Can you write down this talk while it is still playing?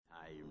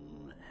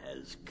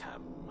has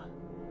come.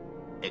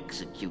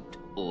 Execute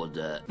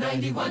Order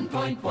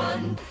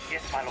 91.1.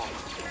 Yes, my lord.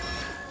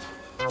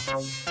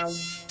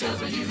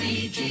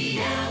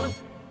 WVGL.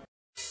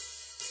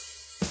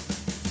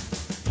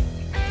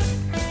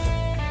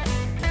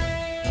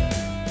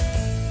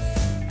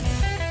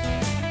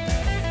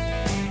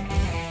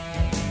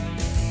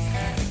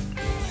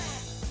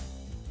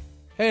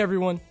 Hey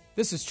everyone,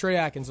 this is Trey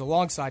Atkins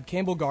alongside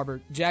Campbell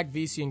Garber, Jack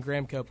Vesey, and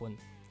Graham Copeland.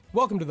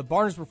 Welcome to the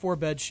Barners Before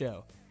Bed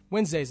show,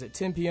 Wednesdays at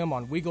 10 p.m.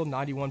 on Weagle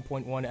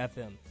 91.1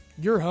 FM.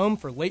 Your home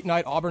for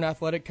late-night Auburn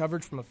athletic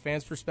coverage from a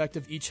fan's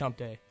perspective each hump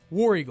day.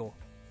 War Eagle.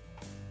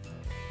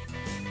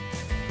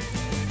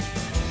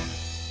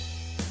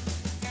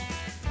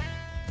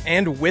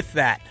 And with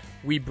that,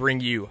 we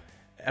bring you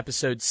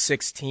episode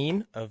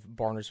 16 of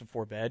Barners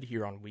Before Bed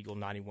here on Weagle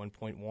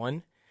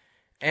 91.1.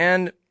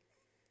 And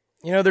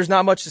there's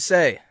not much to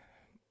say.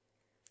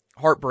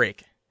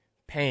 Heartbreak.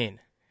 Pain.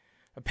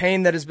 A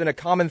pain that has been a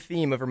common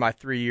theme over my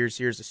 3 years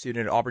here as a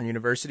student at Auburn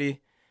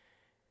University.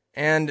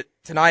 And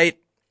tonight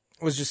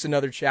was just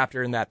another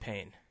chapter in that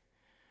pain.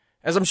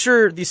 As I'm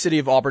sure the city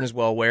of Auburn is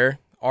well aware,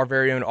 our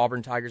very own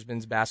Auburn Tigers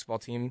men's basketball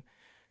team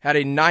had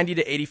a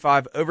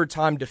 90-85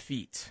 overtime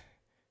defeat.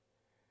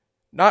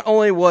 Not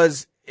only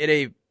was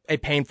it a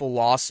painful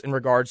loss in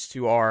regards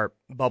to our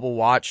bubble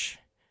watch,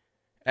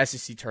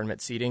 SEC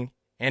tournament seeding,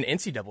 and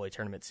NCAA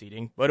tournament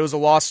seeding, but it was a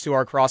loss to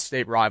our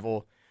cross-state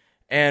rival.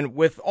 And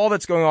with all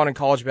that's going on in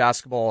college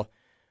basketball,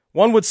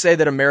 one would say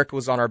that America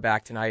was on our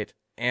back tonight.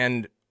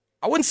 And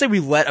I wouldn't say we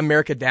let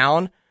America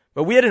down,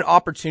 but we had an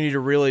opportunity to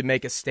really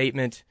make a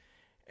statement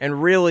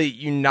and really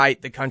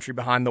unite the country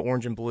behind the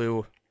orange and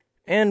blue.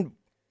 And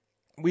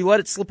we let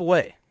it slip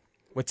away.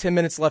 With 10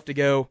 minutes left to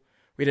go,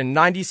 we had a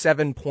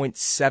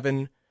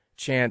 97.7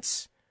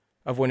 chance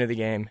of winning the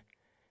game.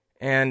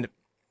 And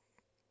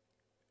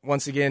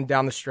once again,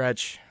 down the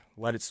stretch,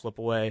 let it slip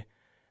away.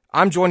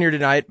 I'm joined here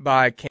tonight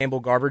by Campbell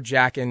Garber.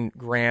 Jack and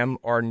Graham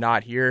are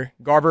not here.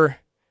 Garber,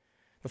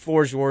 the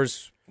floor is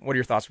yours. What are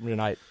your thoughts from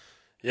tonight?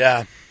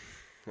 Yeah,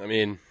 I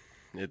mean,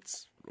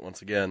 it's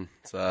been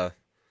a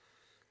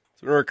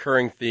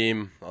recurring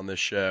theme on this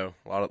show.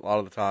 A lot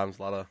of the times,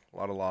 a lot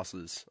of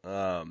losses.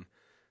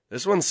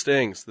 This one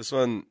stings. This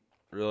one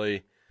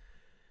really,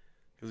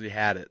 because we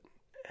had it.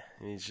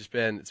 I mean, it's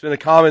been a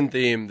common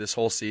theme this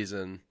whole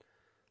season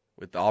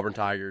with the Auburn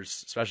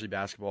Tigers, especially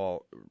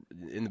basketball.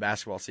 In the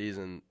basketball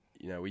season,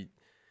 we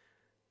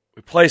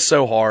play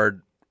so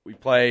hard. We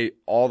play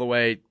all the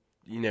way.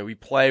 We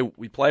play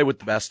with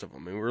the best of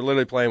them. I mean, we're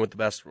literally playing with the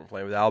best of them. We're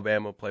playing with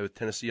Alabama, play with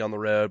Tennessee on the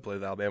road, play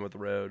with Alabama at the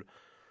road,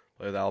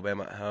 play with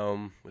Alabama at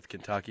home, with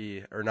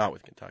Kentucky, or not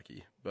with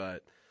Kentucky.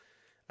 But,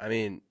 I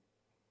mean,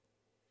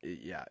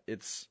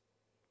 it's,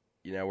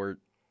 I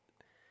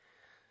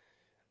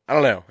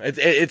don't know.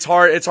 It's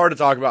hard to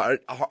talk about.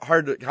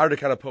 Hard to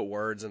kind of put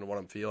words into what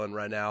I'm feeling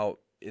right now,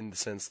 in the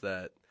sense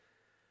that,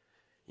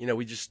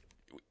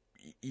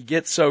 you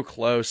get so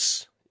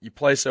close, you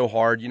play so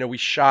hard. We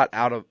shot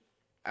out of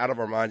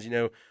our minds.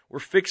 We're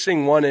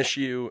fixing one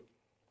issue,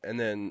 and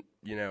then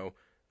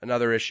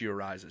another issue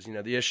arises.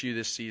 The issue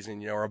this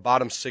season, we're a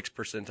bottom 6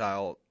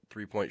 percentile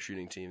 3-point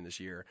shooting team this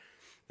year,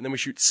 and then we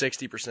shoot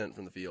 60%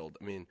 from the field.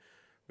 I mean,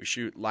 we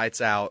shoot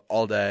lights out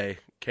all day.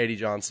 Katie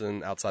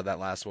Johnson, outside that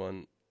last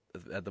one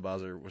at the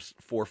buzzer, was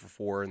 4 for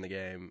 4 in the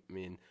game. I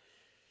mean,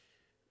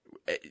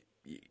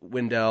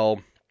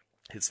 Wendell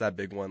hits that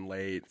big one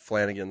late.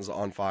 Flanagan's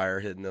on fire,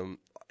 hitting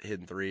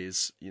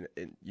threes.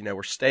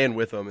 We're staying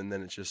with them, and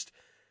then it's just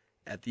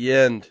at the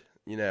end,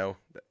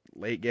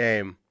 late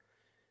game,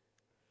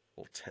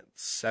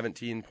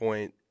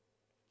 17-point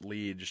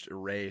lead just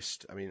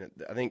erased. I mean,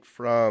 I think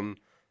from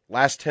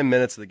last 10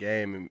 minutes of the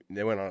game,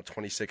 they went on a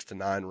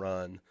 26-9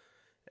 run,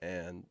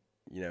 and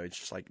it's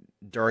just like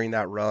during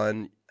that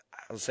run,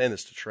 I was saying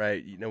this to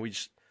Trey. We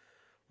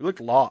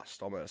looked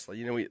lost almost.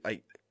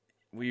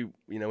 When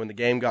the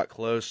game got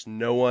close,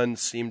 no one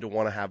seemed to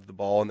want to have the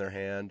ball in their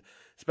hand,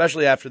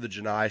 especially after the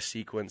Janai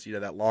sequence.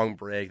 That long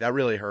break that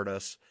really hurt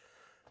us.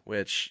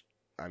 Which,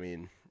 I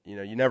mean,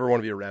 you never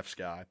want to be a refs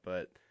guy,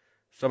 but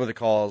some of the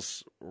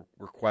calls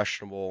were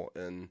questionable,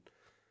 and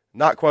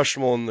not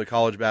questionable in the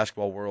college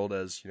basketball world,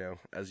 as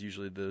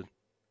usually the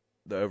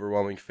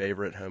overwhelming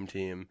favorite home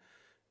team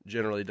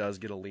generally does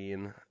get a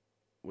lean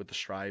with the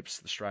stripes.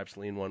 The stripes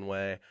lean one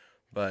way,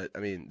 but I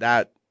mean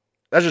that's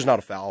just not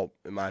a foul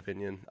in my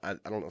opinion. I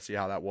don't see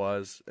how that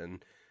was,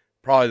 and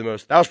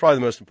that was probably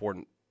the most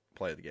important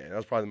play of the game. That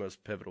was probably the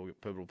most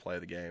pivotal play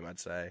of the game, I'd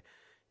say.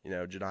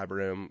 Janai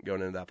Broom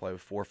going into that play with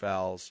 4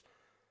 fouls,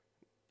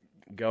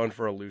 going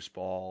for a loose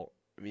ball.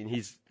 I mean,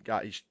 he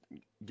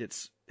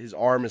gets his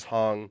arm is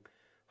hung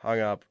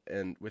up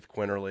and with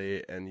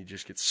Quinterly, and he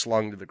just gets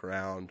slung to the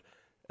ground,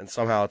 and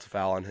somehow it's a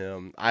foul on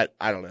him. I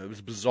don't know. It was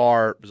a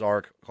bizarre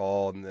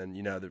call, and then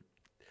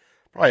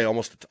probably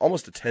almost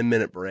a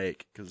 10-minute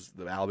break because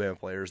the Alabama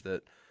players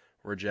that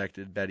were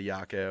ejected, Betty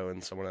Yako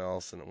and someone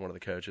else, and one of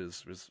the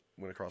coaches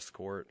went across the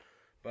court.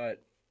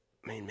 But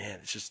I mean, man,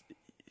 it's just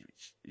you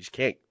just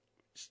can't.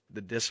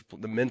 The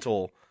discipline, the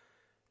mental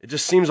it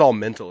just seems all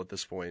mental at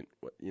this point.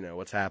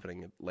 What's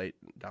happening late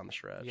down the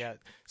stretch. Yeah.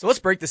 So let's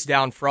break this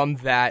down from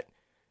that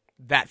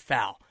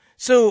foul.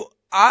 So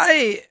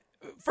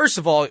first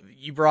of all,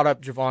 you brought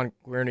up Javon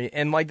Guarney,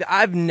 and like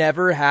I've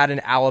never had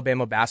an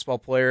Alabama basketball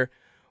player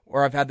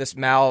where I've had this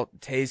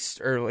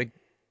taste or like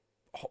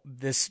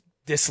this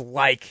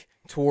dislike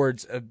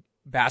towards a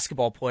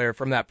basketball player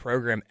from that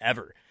program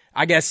ever.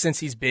 I guess since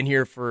he's been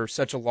here for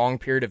such a long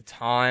period of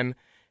time,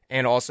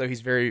 and also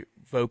he's very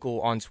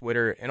vocal on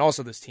Twitter, and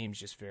also this team's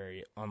just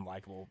very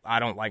unlikable. I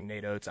don't like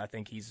Nate Oates. I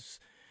think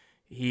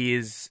he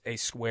is a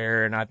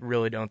square, and I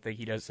really don't think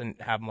he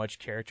doesn't have much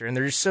character. And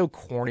they're just so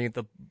corny at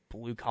the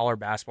blue-collar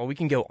basketball. We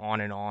can go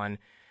on and on.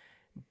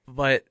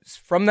 But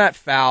from that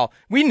foul,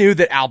 we knew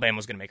that Alabama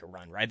was going to make a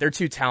run, right? They're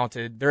too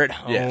talented. They're at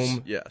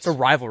home. Yes. It's a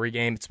rivalry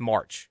game. It's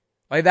March.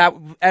 Like that,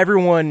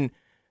 everyone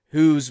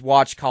who's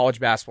watched college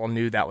basketball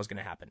knew that was going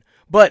to happen.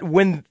 But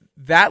when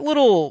that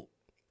little,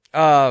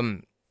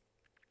 how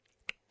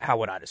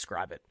would I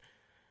describe it?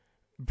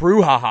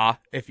 Brouhaha,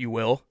 if you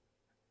will,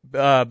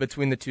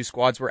 between the two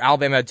squads, where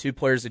Alabama had two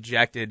players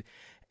ejected,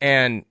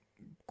 and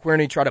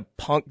Querney tried to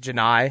punk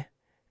Janai,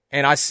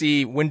 and I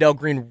see Wendell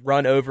Green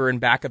run over and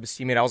back up his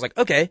teammate. I was like,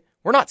 okay,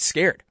 we're not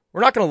scared.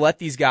 We're not going to let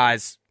these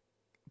guys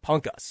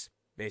punk us,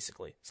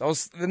 basically. So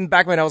in the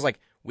back of my head, I was like,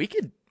 we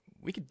could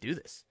do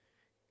this.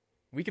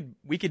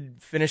 We could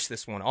finish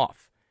this one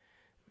off.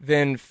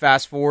 Then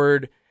fast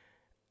forward,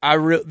 I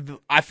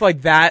feel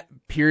like that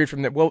period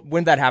from there,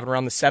 when did that happen?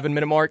 Around the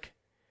 7-minute mark?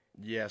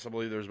 Yes, I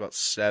believe there was about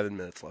 7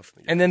 minutes left in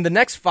the game. And then the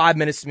next 5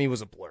 minutes to me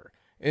was a blur.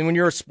 And when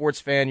you're a sports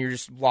fan, you're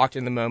just locked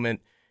in the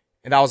moment,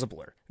 and that was a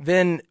blur.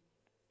 Then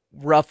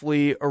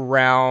roughly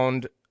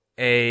around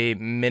a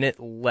minute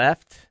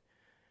left,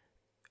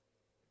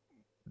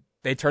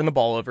 they turned the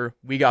ball over.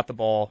 We got the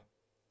ball.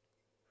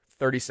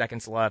 30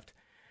 seconds left.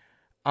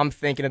 I'm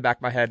thinking in the back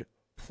of my head,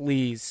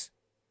 please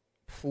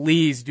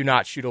do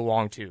not shoot a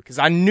long two. Because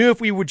I knew if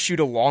we would shoot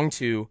a long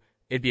two,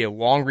 it'd be a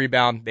long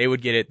rebound. They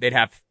would get it. They'd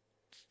have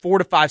 4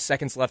 to 5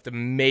 seconds left to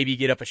maybe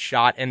get up a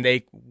shot, and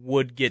they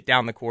would get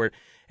down the court.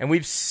 And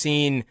we've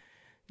seen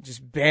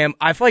just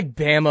I feel like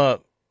Bama,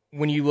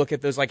 when you look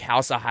at those like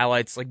House of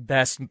Highlights, like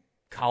best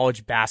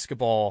college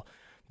basketball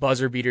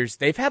buzzer beaters,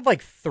 they've had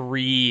like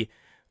 3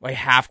 like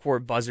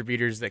half-court buzzer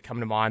beaters that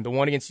come to mind. The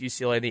one against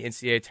UCLA in the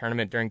NCAA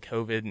tournament during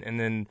COVID, and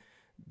then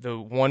the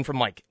one from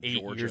like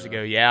 8 years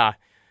ago. Yeah.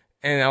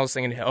 And I was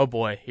thinking, oh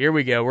boy, here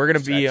we go. We're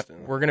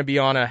gonna be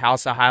on a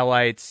House of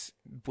Highlights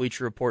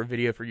Bleacher Report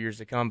video for years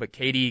to come. But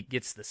Katie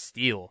gets the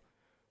steal,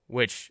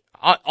 which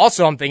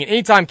also I'm thinking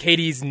anytime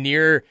Katie's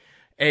near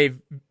a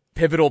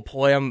pivotal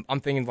play, I'm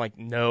thinking like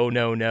no.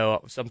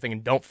 So I'm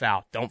thinking don't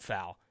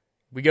foul.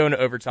 We go into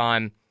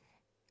overtime,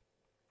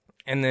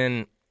 and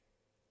then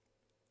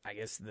I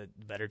guess the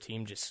better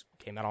team just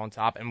came out on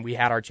top, and we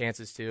had our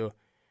chances too.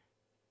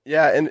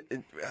 Yeah, and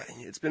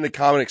it's been a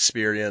common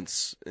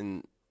experience,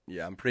 and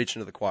yeah, I'm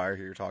preaching to the choir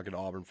here, talking to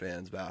Auburn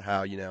fans about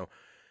how,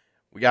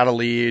 we got to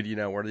lead,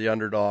 we're the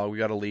underdog, we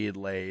got to lead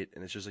late,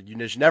 and it's just like you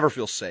just never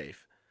feel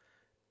safe.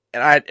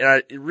 And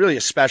I really,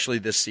 especially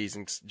this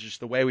season, just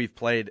the way we've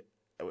played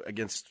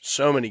against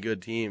so many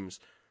good teams,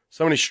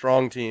 so many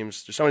strong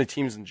teams, just so many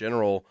teams in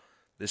general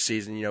this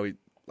season. We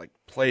like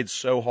played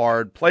so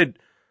hard, played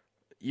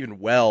even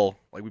well,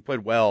 like we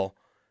played well,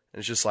 and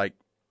it's just like,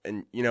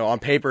 and on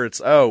paper it's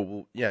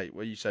what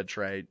you said,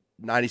 Trey,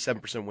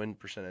 97% win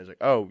percentage.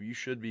 Like, you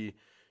should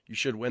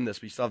win this,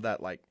 but you still have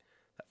that like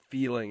that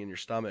feeling in your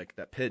stomach,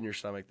 that pit in your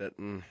stomach that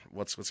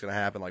what's going to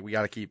happen? Like we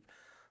got to keep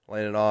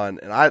laying it on,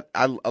 and I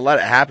let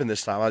it happen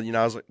this time.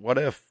 I was like, what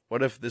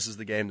if this is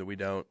the game that we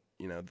don't,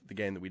 the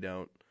game that we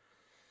don't,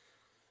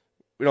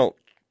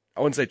 I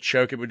wouldn't say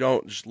choke it, but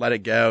don't just let it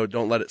go,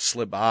 don't let it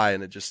slip by,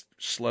 and it just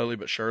slowly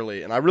but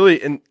surely. And I really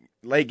in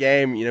late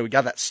game, we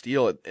got that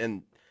steal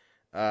and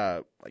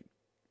like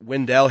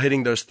Wendell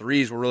hitting those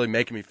threes were really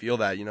making me feel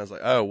that. I was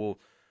like,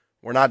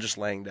 we're not just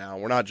laying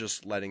down. We're not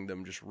just letting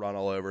them just run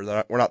all over.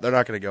 They're not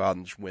going to go out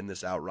and just win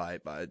this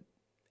outright by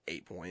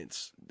 8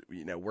 points.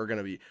 We're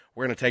going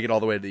to take it all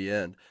the way to the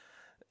end.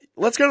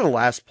 Let's go to the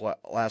last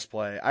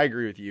play. I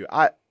agree with you.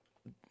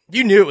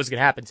 You knew it was going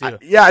to happen too.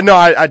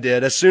 I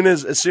did. As soon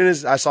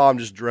as I saw him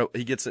just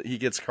he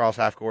gets across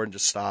half court and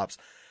just stops.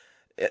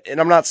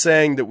 And I'm not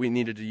saying that we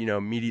needed to,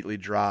 immediately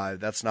drive.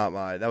 That was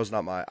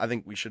not my, I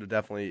think we should have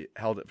definitely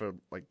held it for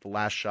like the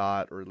last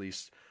shot, or at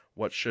least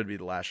what should be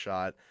the last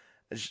shot.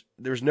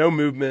 There's no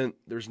movement.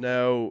 We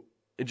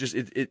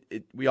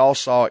all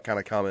saw it kind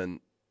of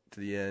coming to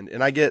the end.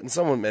 And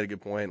someone made a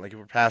good point. Like if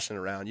we're passing it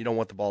around, you don't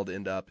want the ball to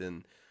end up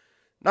in,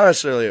 not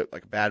necessarily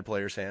like a bad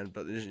player's hand,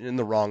 but in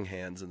the wrong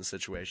hands in the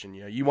situation.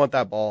 You want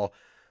that ball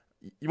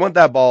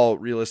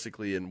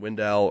realistically in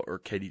Wendell or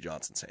Katie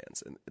Johnson's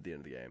hands at the end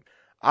of the game.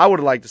 I would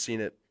have liked to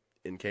seen it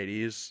in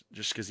KD's,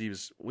 just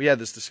because we had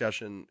this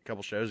discussion a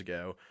couple shows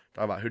ago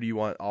talking about who do you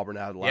want Auburn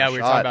to have the last shot. Yeah, we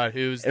were talking about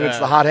who's and it's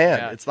the hot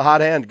hand. Yeah. It's the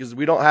hot hand because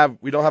we don't have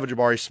a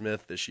Jabari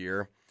Smith this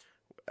year.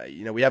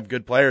 We have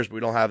good players, but we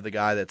don't have the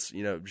guy that's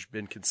just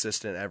been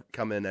consistent,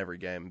 come in every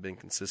game, been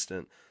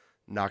consistent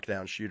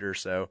knockdown shooter.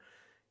 So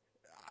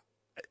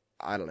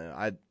I don't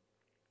know.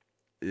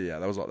 Yeah,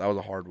 that was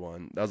a hard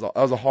one. That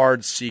was a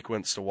hard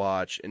sequence to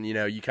watch, and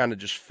you kind of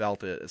just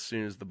felt it as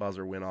soon as the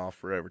buzzer went off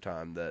for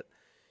overtime that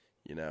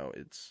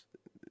it's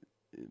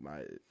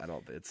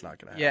not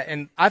gonna happen. Yeah,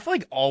 and I feel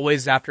like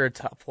always after a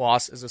tough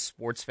loss as a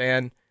sports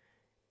fan,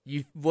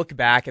 you look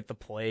back at the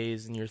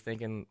plays and you're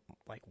thinking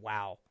like,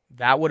 wow,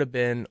 that would have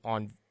been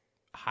on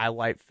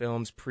highlight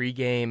films,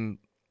 pregame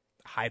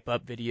hype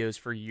up videos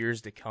for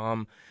years to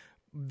come.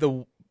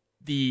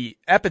 The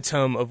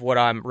epitome of what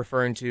I'm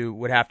referring to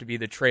would have to be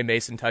the Trey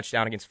Mason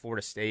touchdown against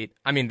Florida State.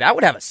 I mean, that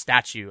would have a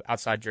statue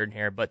outside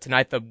Jordan-Hare. But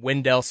tonight, the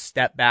Wendell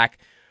step back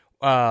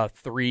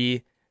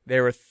 3, they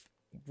were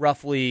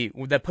roughly,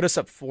 that put us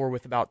up 4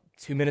 with about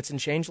 2 minutes and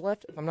change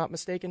left, if I'm not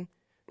mistaken.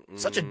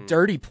 Such a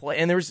dirty play.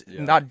 And there was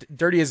not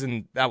dirty as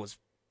in, that was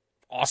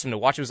awesome to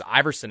watch. It was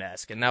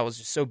Iverson-esque, and that was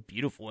just so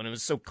beautiful, and it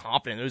was so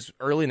confident. It was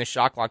early in the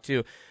shot clock,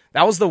 too.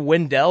 That was the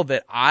Wendell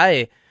that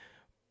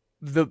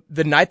the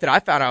night that I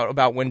found out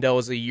about Wendell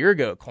was a year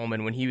ago at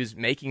Coleman, when he was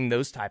making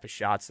those type of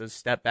shots, those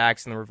step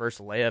backs and the reverse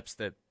layups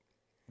that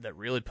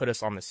really put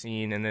us on the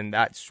scene. And then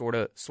that sort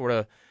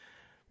of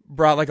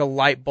brought like a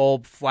light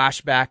bulb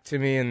flashback to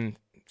me. And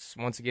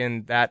once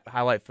again, that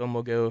highlight film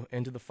will go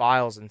into the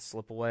files and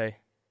slip away.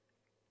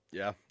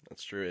 Yeah,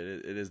 that's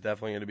true. It is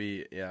definitely going to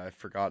be a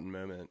forgotten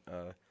moment.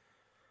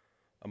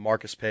 A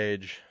Marcus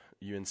Page,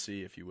 UNC,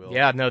 if you will.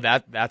 Yeah, no,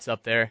 that's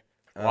up there.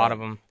 A lot of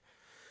them.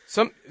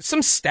 Some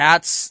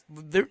stats,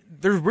 there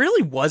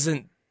really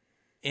wasn't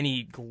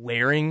any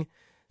glaring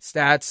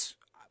stats.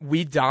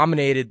 We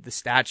dominated the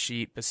stat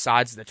sheet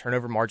besides the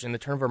turnover margin. The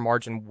turnover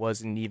margin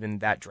wasn't even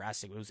that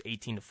drastic. It was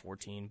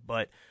 18-14.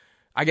 But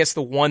I guess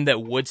the one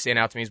that would stand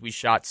out to me is we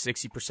shot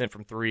 60%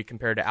 from 3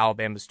 compared to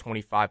Alabama's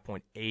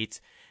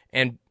 25.8.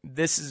 And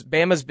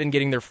Bama's been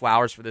getting their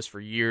flowers for this for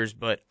years,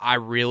 but I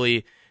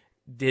really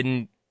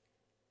didn't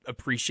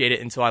appreciate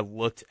it until I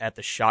looked at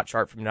the shot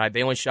chart from tonight.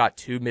 They only shot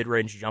 2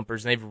 mid-range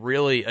jumpers, and they've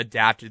really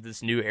adapted to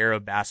this new era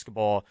of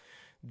basketball,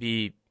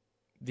 the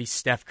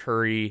Steph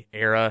Curry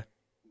era,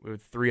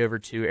 with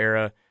 3/2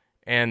 era.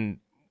 And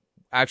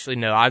actually,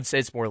 no, I'd say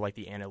it's more like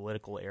the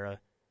analytical era.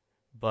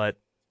 But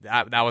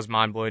that was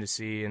mind-blowing to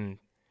see. And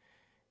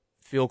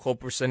field goal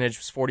percentage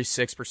was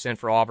 46%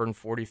 for Auburn,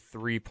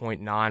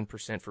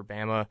 43.9% for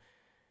Bama.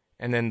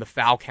 And then the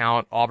foul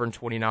count, Auburn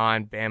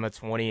 29, Bama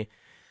 20.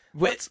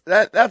 That's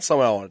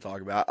something I want to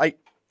talk about. I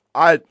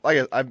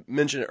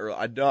mentioned it earlier.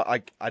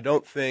 I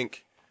don't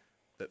think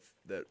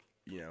that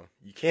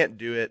you can't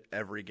do it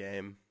every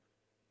game,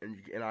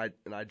 and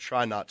I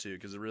try not to,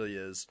 because it really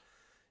is,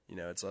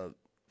 it's a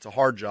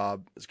hard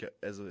job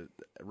as a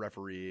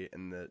referee,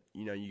 and that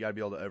you got to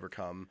be able to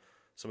overcome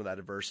some of that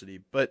adversity.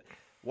 But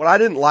what I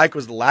didn't like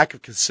was the lack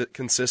of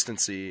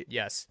consistency.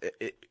 Yes.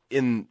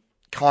 In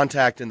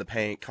contact in the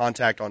paint,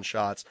 contact on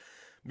shots,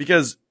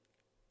 because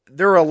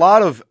there are a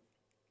lot of.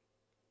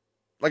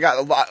 We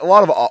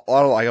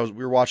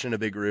were watching in a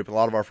big group, and a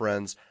lot of our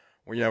friends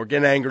were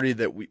getting angry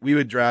that we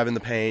would drive in the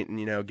paint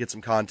and get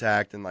some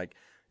contact, and like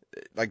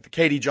the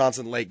KD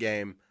Johnson late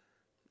game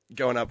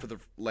going up for the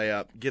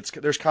layup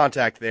there's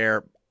contact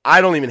there. I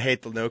don't even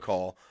hate the no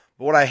call,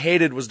 but what I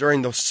hated was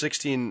during the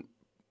 16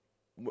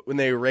 when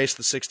they erased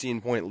the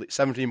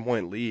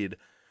 17-point lead.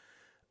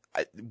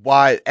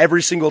 Why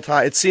every single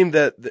time it seemed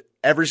that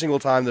every single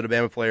time that a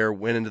Bama player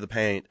went into the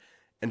paint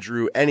and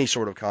drew any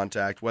sort of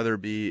contact, whether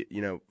it be,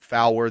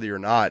 foul worthy or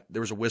not,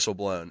 there was a whistle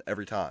blown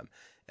every time.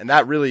 And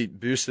that really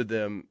boosted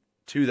them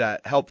to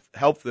that,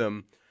 helped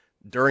them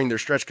during their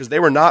stretch, because they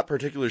were not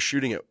particularly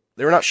shooting it.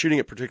 They were not shooting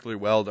it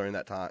particularly well during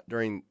that time,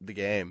 during the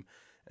game.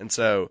 And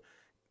so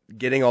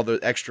getting all the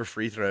extra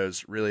free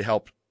throws really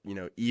helped,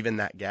 even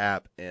that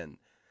gap. And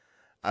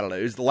I don't know,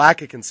 it was the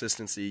lack of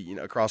consistency,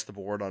 across the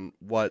board on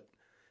what,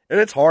 and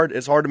it's hard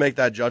to make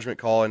that judgment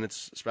call. And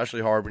it's especially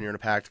hard when you're in a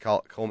packed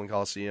Coleman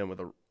Coliseum with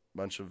a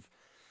bunch of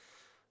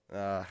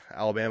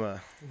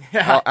Alabama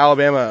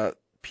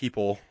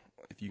people,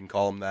 if you can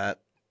call them that,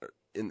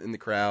 in the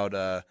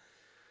crowd,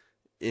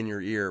 in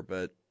your ear.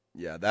 But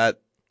yeah, that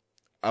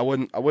I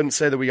wouldn't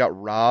say that we got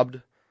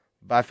robbed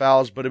by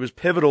fouls, but it was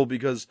pivotal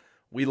because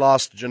we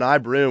lost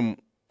Janai Broom,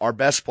 our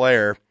best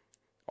player,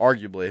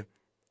 arguably,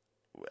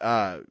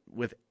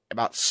 with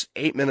about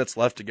 8 minutes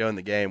left to go in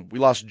the game. We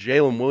lost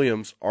Jalen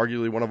Williams,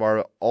 arguably one of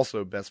our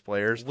also best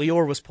players.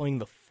 Leor was playing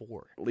the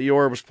 4.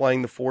 Leor was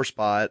playing the 4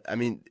 spot. I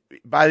mean,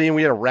 by the end,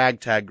 we had a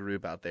ragtag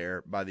group out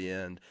there by the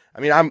end. I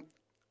mean,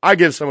 I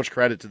give so much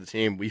credit to the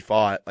team. We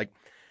fought. Like,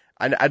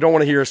 I don't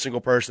want to hear a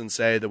single person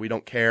say that we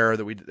don't care,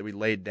 that we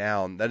laid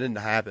down. That didn't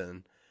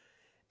happen.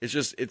 It's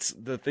just, it's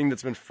the thing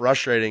that's been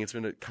frustrating. It's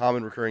been a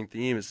common recurring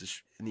theme is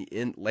just in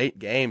the late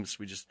games,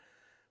 we just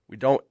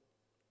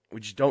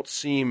don't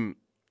seem.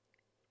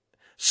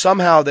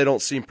 Somehow they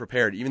don't seem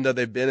prepared, even though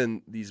they've been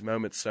in these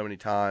moments so many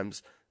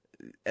times,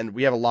 and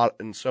we have a lot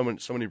and so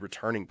many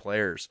returning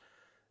players,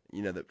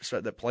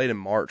 that played in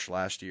March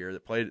last year,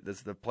 that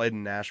played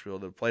in Nashville,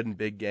 that played in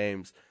big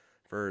games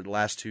for the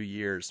last 2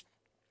 years,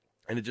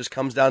 and it just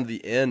comes down to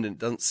the end, and it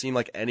doesn't seem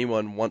like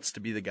anyone wants to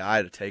be the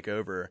guy to take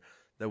over,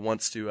 that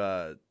wants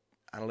to,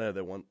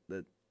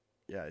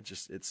 yeah,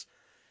 it's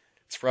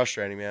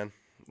frustrating, man.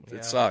 Yeah.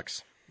 It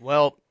sucks.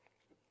 Well,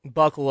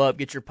 buckle up,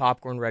 get your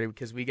popcorn ready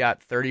because we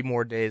got 30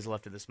 more days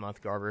left of this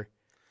month, Garver.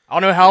 I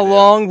don't know how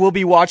long we'll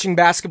be watching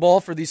basketball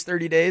for these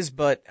 30 days,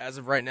 but as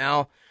of right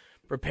now,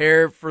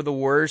 prepare for the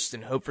worst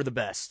and hope for the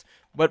best.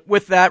 But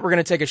with that, we're going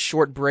to take a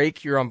short break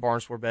here on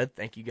Barnes for Bed.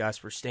 Thank you guys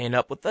for staying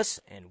up with us,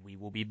 and we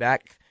will be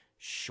back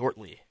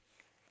shortly.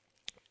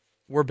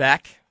 We're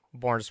back,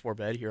 Barnes for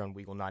Bed, here on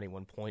Weagle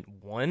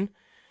 91.1,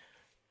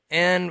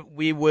 and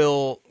we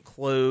will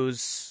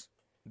close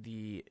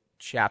the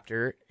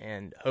chapter,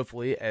 and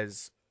hopefully,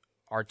 as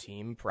our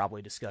team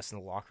probably discussed in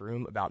the locker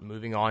room about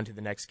moving on to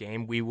the next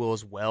game, we will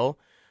as well.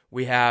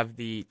 We have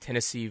the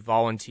Tennessee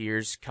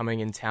Volunteers coming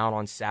in town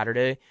on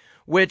Saturday,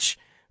 which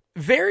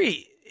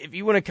if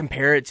you want to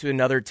compare it to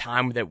another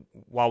time that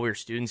while we were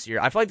students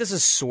here, I feel like this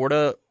is sort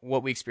of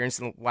what we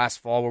experienced in the last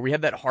fall where we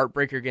had that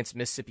heartbreaker against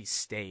Mississippi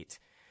State.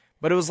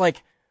 But it was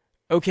like,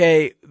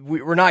 okay,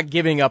 we're not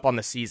giving up on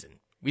the season.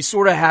 We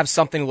sort of have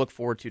something to look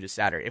forward to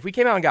Saturday. If we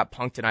came out and got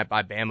punked tonight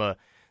by Bama,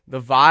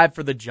 the vibe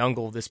for the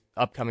jungle this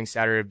upcoming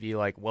Saturday would be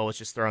like, well, let's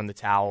just throw in the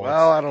towel.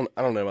 Well, I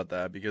don't know about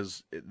that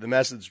because the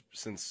message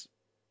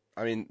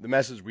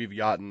we've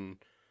gotten,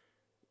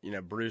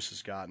 Bruce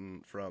has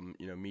gotten from,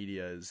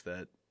 media is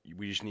that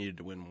we just needed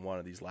to win one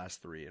of these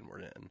last three and we're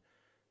in.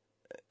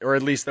 Or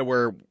at least that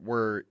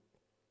we're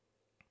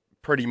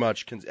pretty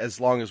much, as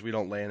long as we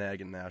don't lay an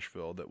egg in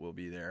Nashville, that we'll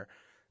be there.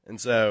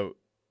 And so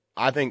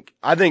I think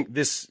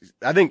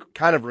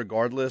kind of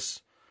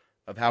regardless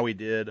of how we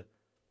did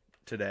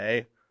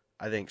today,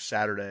 I think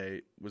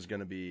Saturday was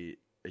going to be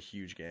a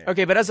huge game.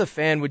 Okay, but as a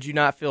fan, would you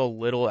not feel a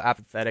little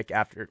apathetic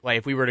after, like,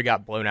 if we were to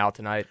got blown out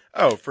tonight?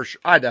 Oh, for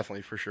sure. I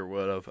definitely for sure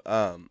would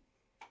have.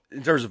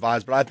 In terms of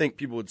vibes, but I think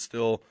people would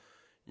still,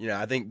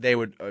 I think they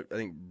would. I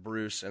think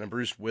Bruce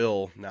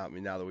will now.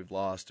 Now that we've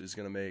lost, is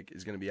going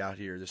to be out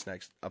here this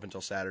next up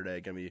until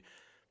Saturday. Going to be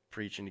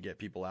preaching to get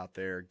people out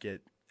there,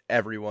 get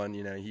everyone.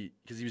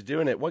 Because he was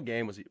doing it. What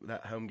game was he?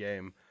 That home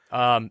game.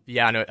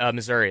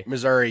 Missouri.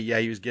 Missouri, yeah,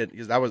 he was getting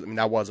because that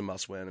was a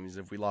must win. I mean,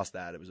 if we lost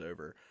that, it was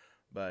over.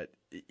 But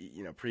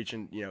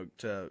preaching,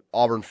 to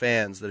Auburn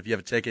fans that if you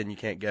have a ticket and you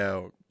can't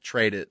go,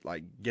 trade it,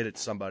 like get it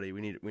to somebody. We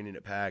need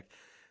it packed.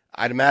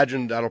 I'd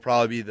imagine that'll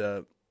probably be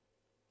the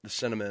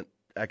sentiment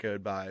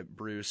echoed by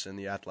Bruce and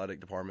the athletic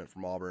department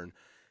from Auburn.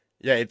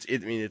 Yeah,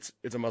 it's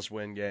a must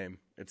win game.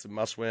 It's a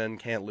must win,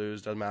 can't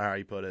lose. Doesn't matter how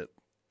you put it.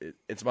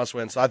 It's a must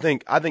win. So I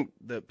think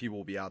that people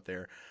will be out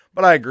there.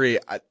 But I agree.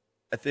 I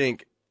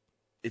think.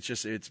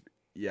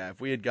 If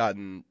we had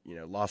gotten,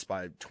 lost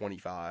by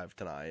 25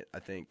 tonight, I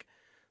think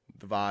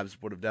the vibes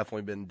would have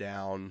definitely been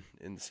down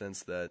in the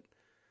sense that,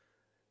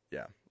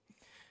 yeah.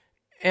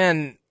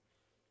 And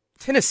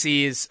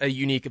Tennessee is a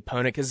unique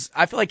opponent because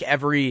I feel like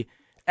every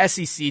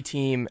SEC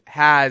team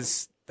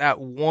has that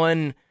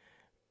one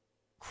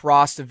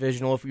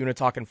cross-divisional, if we want to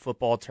talk in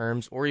football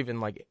terms, or even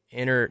like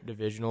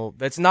interdivisional,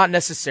 that's not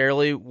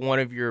necessarily one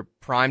of your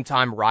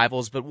primetime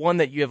rivals, but one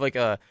that you have like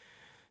a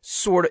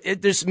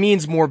it just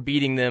means more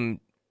beating them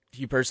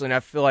to you personally. And I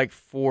feel like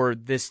for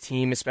this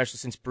team, especially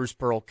since Bruce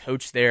Pearl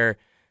coached there,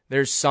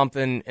 there's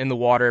something in the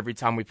water every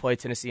time we play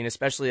Tennessee, and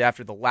especially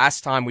after the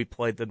last time we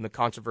played them, the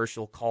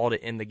controversial call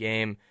to end the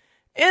game.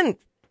 And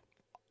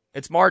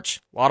it's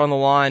March, a lot on the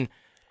line.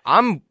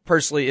 I'm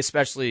personally,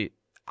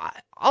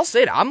 I'll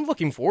say it, I'm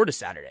looking forward to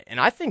Saturday, and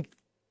I think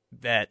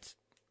that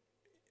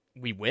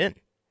we win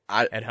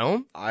at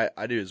home. I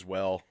do as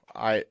well.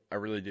 I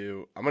really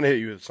do. I'm going to hit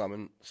you with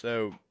something.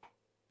 So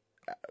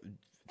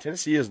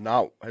Tennessee has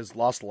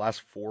lost the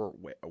last 4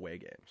 away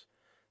games.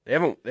 They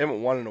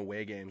haven't won an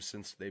away game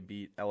since they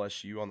beat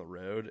LSU on the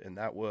road, and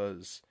that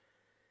was,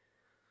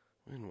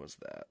 when was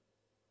that?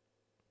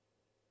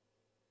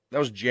 That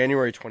was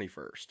January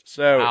 21st.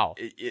 So wow.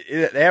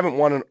 They haven't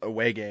won an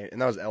away game,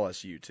 and that was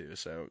LSU too.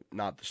 So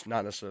not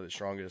necessarily the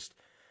strongest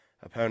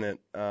opponent.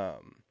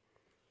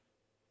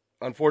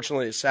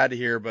 Unfortunately, it's sad to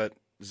hear, but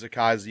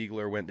Zakai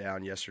Ziegler went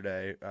down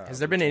yesterday. Has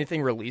there been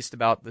anything released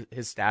about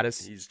his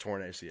status? He's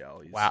torn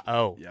ACL. Wow.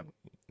 Oh. Yep.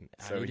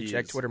 I need to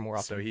check Twitter more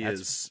often. So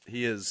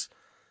he is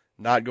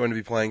not going to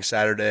be playing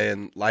Saturday,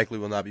 and likely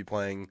will not be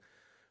playing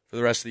for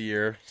the rest of the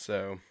year.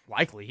 So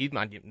likely he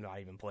might not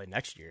even play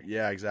next year.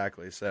 Yeah,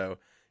 exactly. So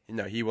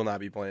he will not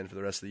be playing for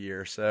the rest of the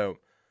year. So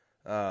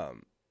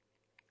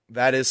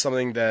that is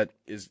something that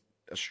is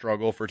a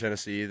struggle for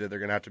Tennessee that they're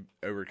going to have to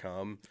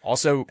overcome.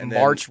 Also,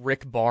 March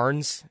Rick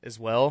Barnes as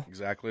well.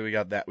 Exactly. We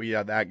got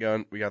that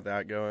going.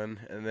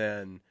 And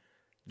then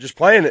just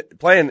playing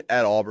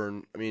at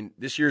Auburn. I mean,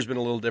 this year's been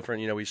a little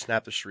different. We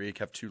snapped the streak,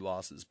 have 2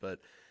 losses. But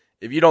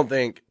if you don't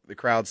think the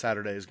crowd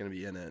Saturday is going to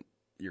be in it,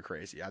 you're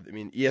crazy. I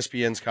mean,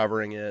 ESPN's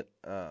covering it.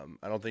 I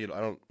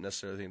don't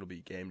necessarily think it'll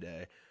be game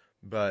day,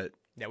 but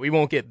yeah, we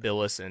won't get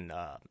Billis and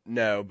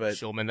no, but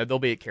Shulman. They'll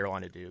be at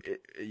Carolina Duke.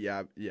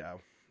 Yeah,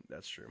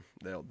 that's true.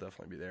 They'll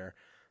definitely be there.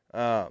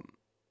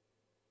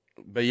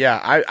 But yeah,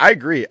 I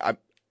agree.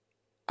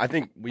 I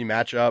think we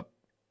match up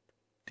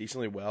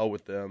decently well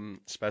with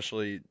them,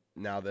 especially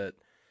now that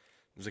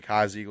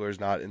Zakai Ziegler is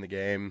not in the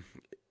game,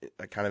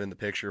 kind of in the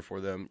picture for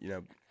them.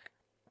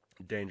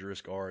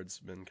 dangerous guards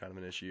been kind of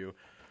an issue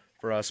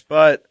for us.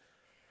 But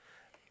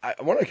I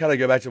want to kind of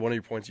go back to one of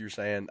your points you were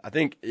saying. I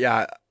think,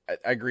 I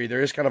agree.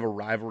 There is kind of a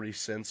rivalry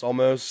sense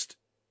almost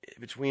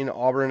between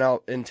Auburn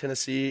and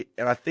Tennessee.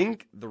 And I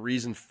think the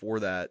reason for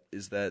that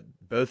is that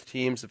both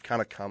teams have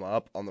kind of come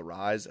up on the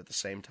rise at the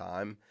same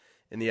time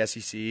in the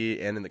SEC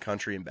and in the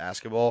country in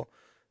basketball.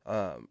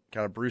 Kind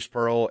of Bruce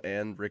Pearl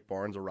and Rick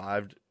Barnes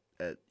arrived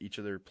at each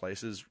of their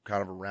places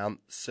kind of around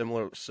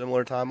similar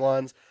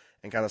timelines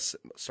and kind of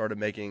started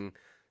making,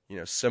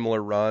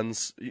 similar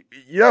runs.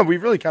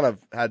 We've really kind of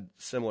had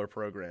similar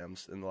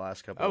programs in the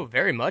last couple. Oh,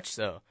 very much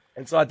so.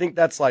 And so I think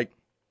that's like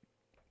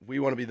we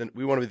want to be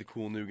the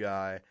cool new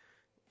guy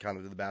kind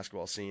of to the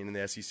basketball scene in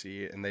the SEC,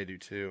 and they do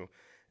too.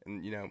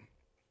 And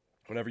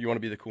whenever you want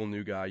to be the cool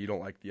new guy, you don't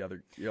like the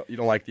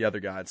other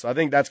guy. So I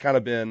think that's kind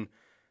of been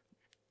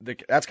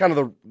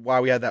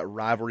why we had that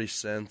rivalry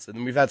sense. And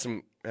then we've had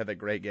that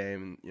great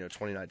game in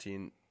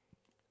 2019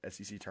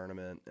 SEC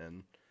tournament,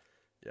 and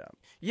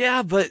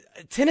yeah, but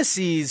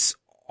Tennessee's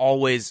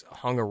always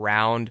hung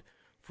around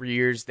for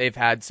years. They've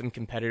had some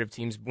competitive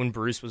teams when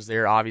Bruce was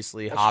there.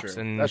 Obviously,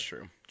 Hobson, that's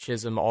true.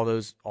 Chisholm, all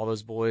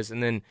those boys,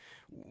 and then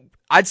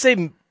I'd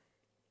say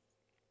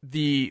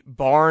the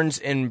Barnes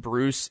and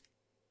Bruce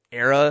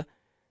era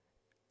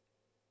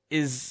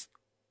is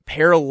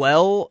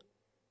parallel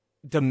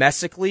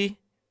domestically,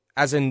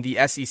 as in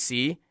the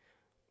SEC,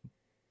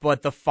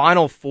 but the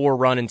Final Four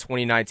run in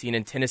 2019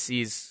 and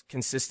Tennessee's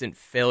consistent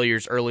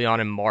failures early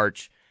on in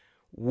March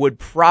would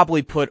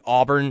probably put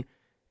Auburn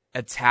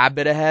a tad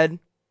bit ahead.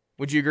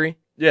 Would you agree?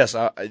 Yes,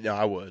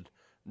 I would.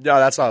 No,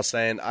 that's what I was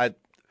saying. I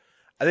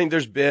think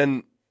there's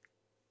been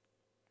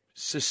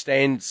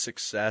sustained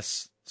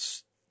success,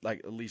 like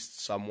at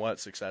least somewhat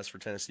success for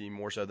Tennessee,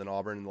 more so than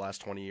Auburn in the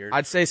last 20 years.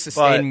 I'd say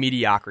sustained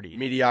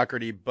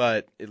mediocrity.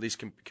 But at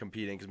least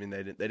competing, because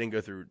they didn't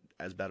go through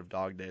as bad of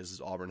dog days as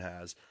Auburn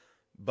has.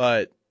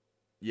 But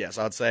yes,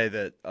 I'd say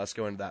that us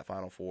going to that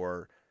Final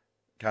Four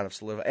kind of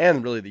solidified,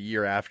 and really the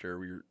year after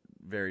we were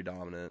very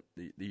dominant.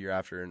 The year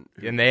after, and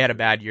they had a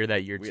bad year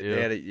that year too.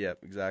 They had yeah,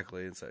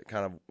 exactly. It's a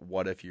kind of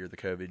what if year, the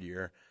COVID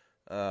year.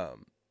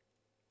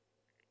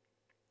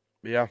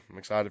 Yeah, I'm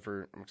excited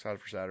for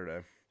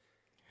Saturday.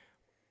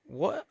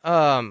 What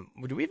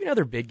do we have any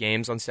other big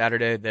games on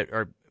Saturday that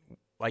are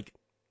like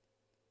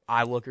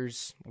eye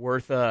lookers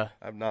worth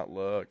I've not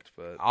looked,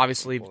 but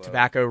obviously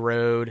Tobacco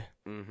Road.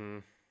 Mm-hmm.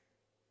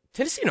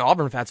 Tennessee and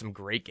Auburn have had some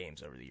great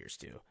games over the years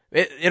too.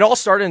 It all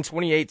started in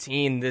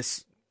 2018.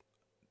 This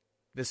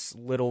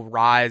little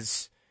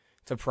rise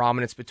to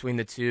prominence between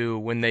the two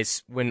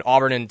when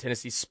Auburn and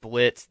Tennessee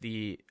split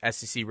the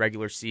SEC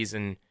regular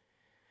season.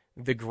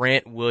 The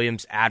Grant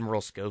Williams,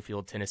 Admiral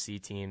Schofield Tennessee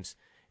teams.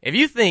 If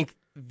you think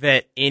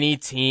that any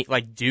team,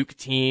 like Duke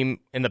team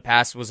in the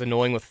past, was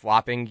annoying with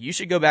flopping, you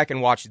should go back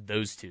and watch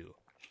those two.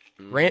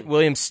 Grant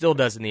Williams still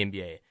does in the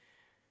NBA.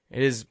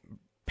 It is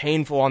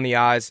painful on the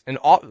eyes. And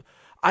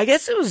I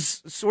guess it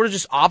was sort of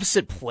just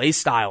opposite play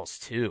styles,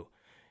 too.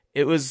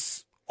 It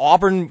was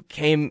Auburn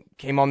came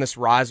on this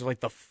rise with like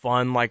the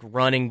fun, like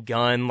run and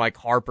gun, like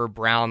Harper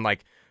Brown,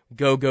 like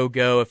go, go,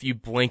 go. If you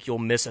blink, you'll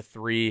miss a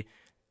three.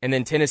 And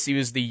then Tennessee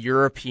was the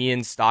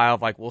European style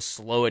of like, we'll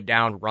slow it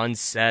down, run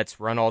sets,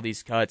 run all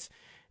these cuts.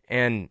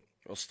 And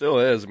well, still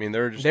is. I mean,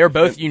 they're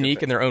both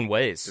unique in their own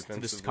ways to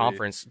this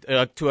conference,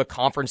 to a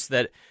conference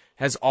that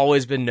has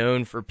always been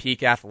known for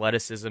peak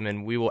athleticism,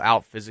 and we will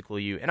out physical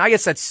you. And I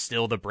guess that's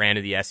still the brand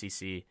of the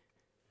SEC.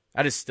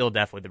 That is still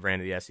definitely the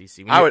brand of the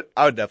SEC. I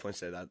would definitely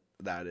say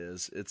that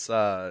is. It's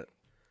I'd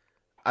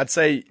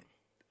say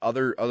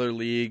other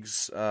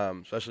leagues,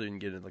 especially when you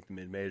get into like the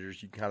mid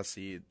majors, you can kind of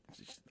see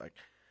like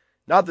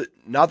not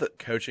that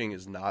coaching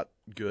is not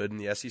good in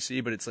the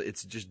SEC, but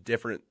it's just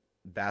different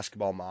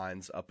basketball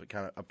minds up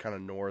kind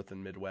of north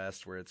and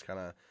Midwest, where it's kind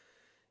of,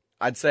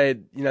 I'd say,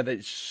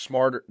 they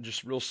smarter,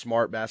 just real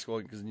smart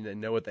basketball, because they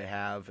know what they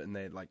have and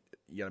they like,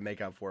 you got to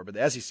make up for it. But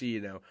the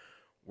SEC,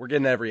 we're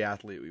getting every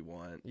athlete we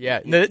want.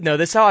 Yeah, no,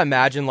 this is how I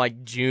imagine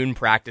like June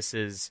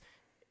practices.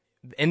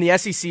 In the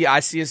SEC, I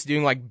see us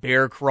doing like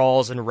bear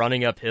crawls and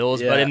running up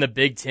hills, but in the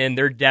Big Ten,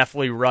 they're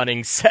definitely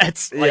running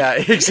sets. Like, yeah,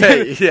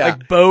 exactly. Yeah.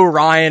 Like Bo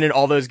Ryan and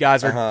all those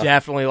guys are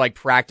definitely like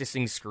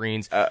practicing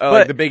screens.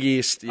 Like the Big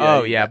East.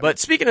 Yeah, But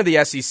speaking of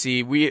the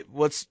SEC,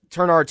 let's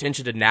turn our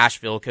attention to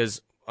Nashville,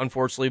 because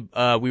unfortunately,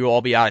 we will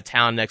all be out of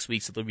town next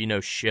week, so there'll be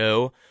no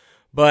show.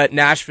 But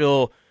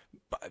Nashville,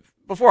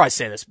 before I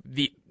say this,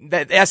 the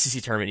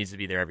SEC tournament needs to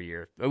be there every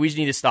year. We just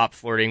need to stop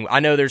flirting. I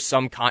know there's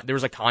there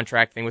was a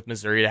contract thing with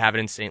Missouri to have it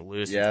in St.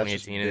 Louis in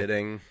 2018.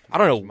 Bidding. I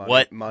don't know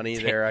what money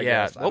there. I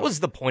guess. What was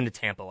the point of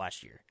Tampa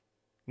last year?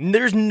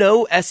 There's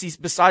no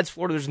SEC besides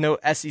Florida. There's no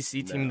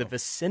SEC team in the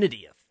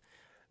vicinity of.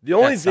 The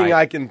only thing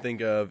I can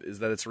think of is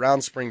that it's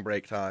around spring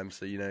break time,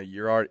 so you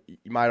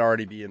might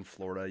already be in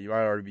Florida. You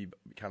might already be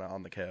kind of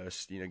on the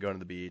coast. Going to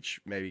the beach,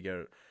 maybe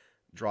go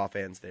draw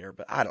fans there,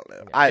 but I don't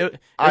know. Yeah. It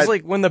was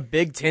like when the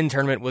Big Ten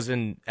tournament was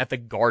at the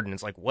Garden.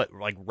 It's like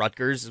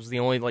Rutgers was the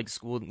only like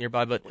school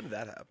nearby. But when did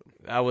that happen?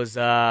 That was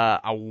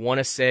I want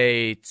to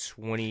say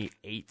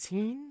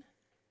 2018.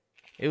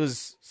 It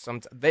was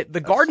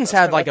the Gardens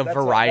had like a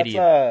variety.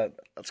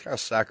 That's kind of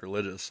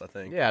sacrilegious, I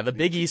think. Yeah, the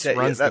Big East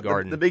runs the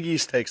Garden. The Big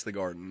East takes the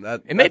Garden.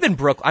 It may have been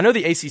Brooklyn. I know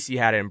the ACC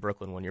had it in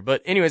Brooklyn one year.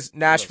 But anyways,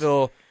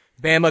 Nashville,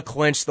 Bama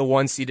clinched the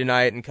 1 seed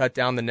tonight and cut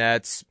down the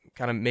nets,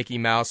 kind of Mickey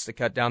Mouse to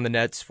cut down the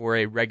nets for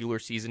a regular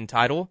season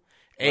title.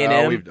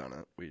 A&M. We've done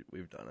it.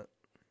 We've done it.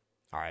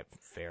 All right,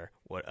 fair.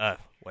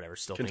 Whatever.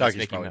 Still Kentucky's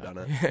think it's probably Mickey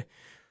done it.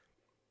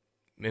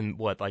 In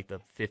what, like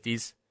the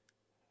 50s?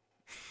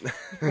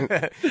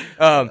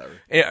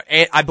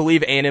 I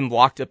believe A&M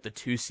locked up the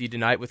 2 seed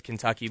tonight with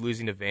Kentucky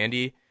losing to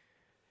Vandy.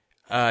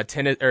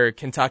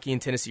 Kentucky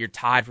and Tennessee are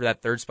tied for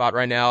that 3rd spot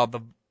right now.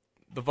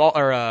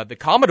 The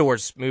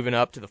Commodores moving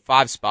up to the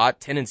 5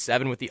 spot,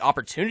 10-7, with the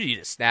opportunity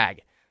to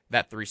snag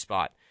that 3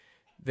 spot.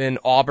 Then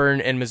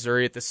Auburn and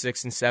Missouri at the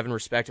 6 and 7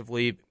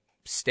 respectively.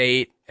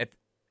 State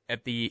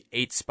at the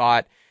 8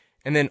 spot,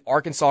 and then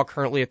Arkansas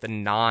currently at the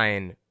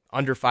 9.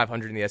 Under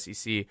 500 in the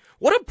SEC.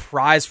 What a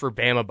prize for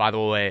Bama, by the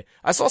way.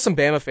 I saw some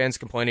Bama fans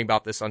complaining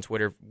about this on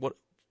Twitter.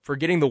 For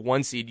getting the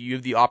 1 seed, you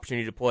have the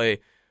opportunity to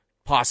play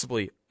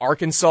possibly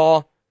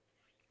Arkansas,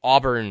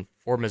 Auburn,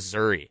 or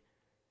Missouri.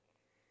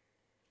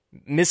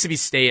 Mississippi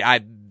State,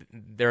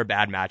 they're a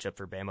bad matchup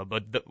for Bama,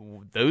 but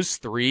those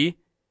 3,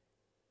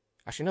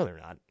 actually, no, they're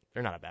not.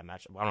 They're not a bad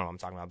matchup. I don't know what I'm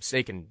talking about.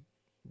 State can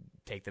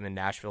take them in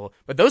Nashville.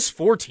 But those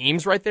 4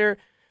 teams right there,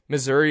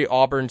 Missouri,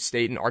 Auburn,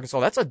 State, and Arkansas,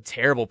 that's a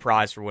terrible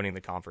prize for winning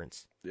the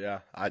conference. Yeah,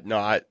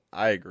 I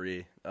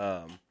agree.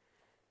 I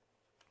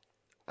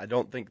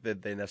don't think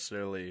that they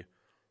necessarily.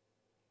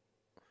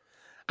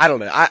 I don't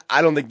know.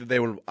 I don't think that they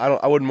would.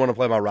 I wouldn't want to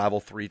play my rival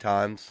 3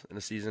 times in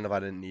a season if I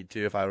didn't need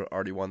to. If I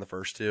already won the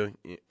first 2,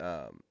 you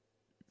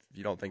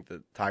don't think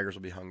the Tigers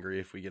will be hungry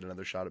if we get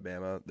another shot at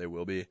Bama? They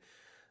will be.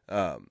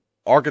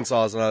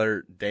 Arkansas is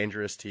another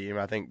dangerous team.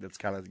 I think that's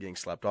kind of getting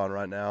slept on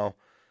right now.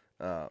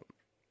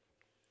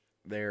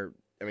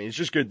 It's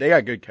just good. They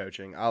got good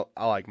coaching. I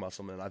like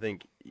Musselman. I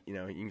think, you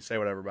can say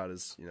whatever about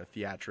his,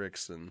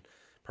 theatrics and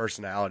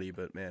personality,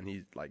 but man,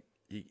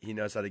 he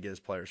knows how to get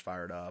his players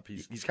fired up.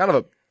 He's kind of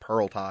a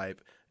Pearl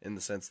type in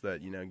the sense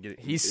that,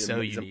 he's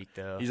so unique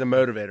though. He's a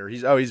motivator.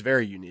 He's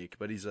very unique,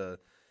 but he's a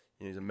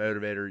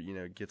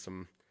motivator, gets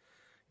them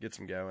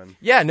going.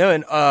 Yeah, no,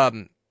 and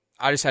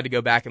I just had to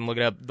go back and look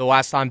it up. The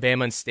last time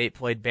Bama and State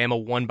played,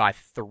 Bama won by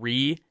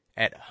 3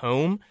 at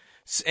home.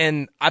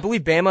 And I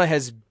believe Bama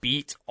has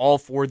beat all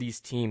 4 of these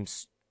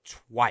teams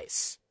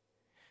twice.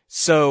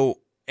 So,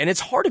 and it's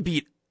hard to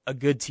beat a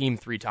good team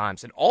 3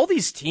 times. And all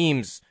these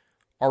teams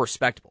are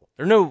respectable.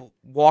 They're no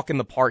walk in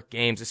the park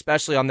games,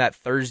 especially on that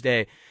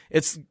Thursday.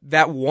 It's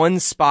that 1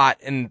 spot,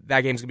 and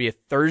that game's going to be a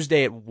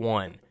Thursday at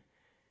 1.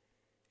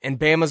 And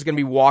Bama's going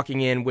to be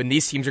walking in when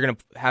these teams are going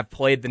to have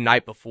played the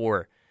night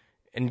before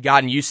and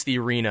gotten used to the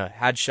arena,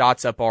 had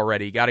shots up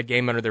already, got a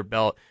game under their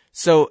belt.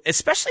 So,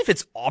 especially if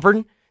it's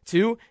Auburn,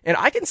 too, and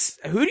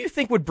who do you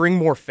think would bring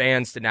more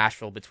fans to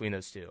Nashville between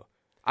those 2?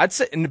 I'd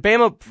say, and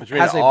Bama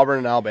has Auburn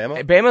and Alabama.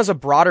 Bama has a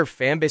broader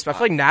fan base, but I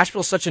feel like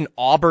Nashville's such an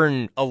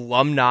Auburn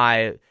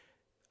alumni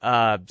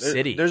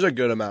city. There's a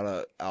good amount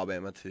of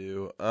Alabama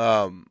too.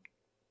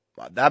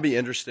 That'd be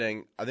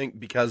interesting. I think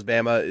because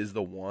Bama is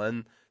the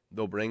 1,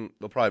 they'll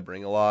probably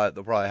bring a lot.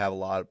 They'll probably have a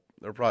lot.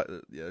 There's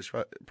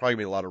probably gonna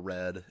be a lot of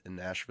red in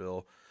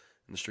Nashville,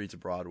 in the streets of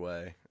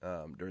Broadway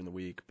during the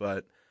week,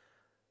 but.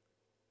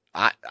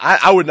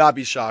 I would not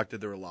be shocked if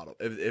there were a lot of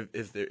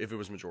if it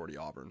was majority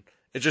Auburn.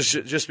 It's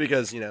just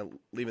because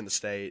leaving the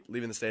state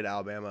of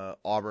Alabama,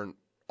 Auburn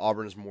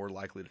is more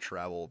likely to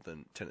travel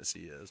than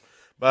Tennessee is,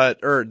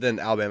 than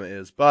Alabama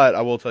is. But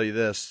I will tell you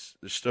this: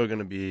 there's still going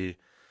to be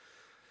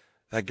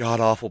that god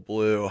awful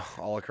blue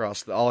all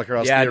across the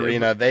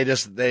arena.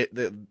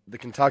 The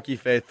Kentucky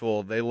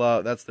faithful,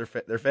 that's their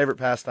favorite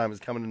pastime is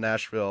coming to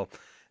Nashville,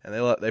 and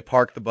they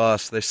park the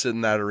bus. They sit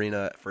in that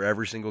arena for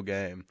every single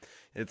game.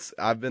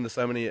 I've been to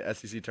so many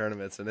SEC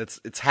tournaments, and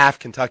it's half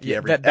Kentucky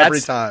every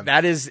time.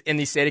 That is, in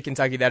the state of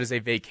Kentucky, that is a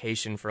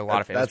vacation for a lot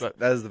of fans.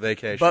 That is the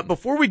vacation. But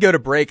before we go to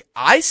break,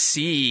 I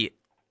see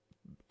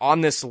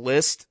on this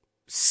list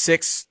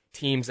 6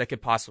 teams that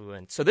could possibly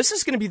win. So this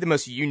is going to be the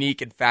most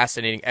unique and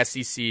fascinating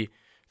SEC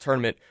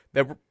tournament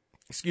that we're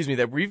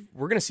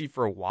going to see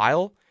for a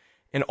while.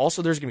 And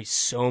also, there's going to be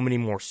so many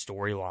more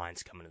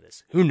storylines coming to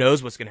this. Who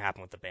knows what's going to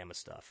happen with the Bama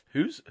stuff?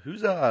 Who's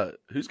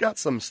got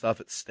some stuff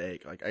at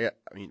stake? Like I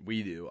mean,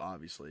 we do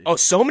obviously. Oh,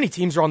 so many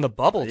teams are on the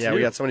bubble. Yeah, too.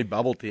 We got so many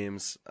bubble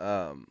teams.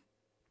 I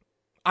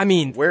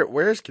mean,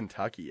 where's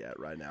Kentucky at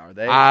right now? Are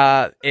they?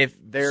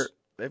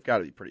 They've got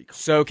to be pretty.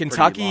 So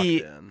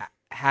Kentucky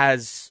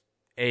has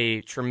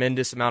a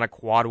tremendous amount of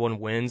quad 1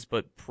 wins,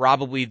 but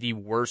probably the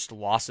worst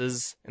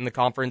losses in the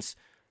conference.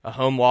 A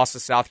home loss to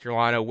South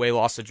Carolina, away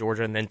loss to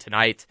Georgia, and then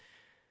tonight,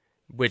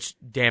 which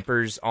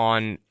dampers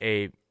on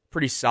a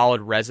pretty solid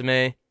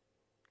resume.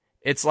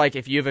 It's like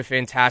if you have a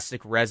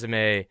fantastic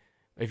resume,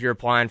 if you're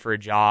applying for a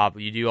job,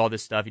 you do all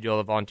this stuff, you do all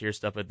the volunteer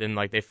stuff, but then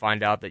like they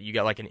find out that you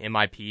got like an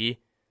MIP.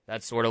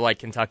 That's sort of like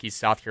Kentucky's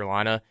South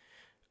Carolina.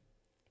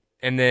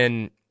 And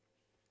then,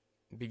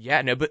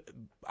 but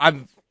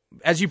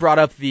as you brought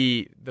up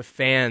the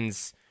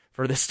fans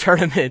for this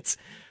tournament.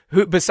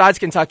 Who besides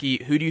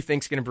Kentucky, who do you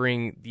think is going to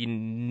bring the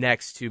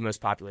next two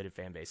most populated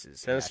fan bases?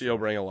 Tennessee will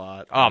bring a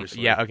lot.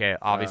 Yeah, okay,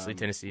 obviously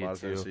Tennessee a lot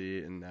of too. Tennessee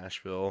and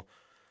Nashville.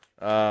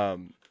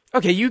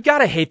 Okay, you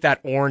gotta hate that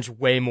orange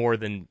way more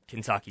than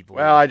Kentucky blue.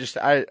 Well, I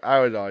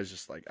would always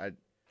just like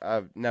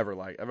I've never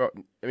liked.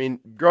 I mean,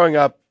 growing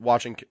up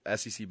watching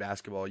SEC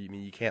basketball,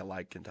 you can't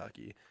like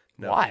Kentucky.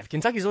 No. Why?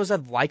 Kentucky's always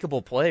had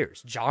likable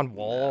players. John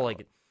Wall, No.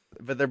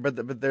 But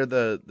they're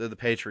the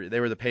Patriot. They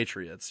were the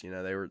Patriots. They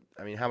were.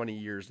 I mean, how many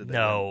years did they?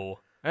 No.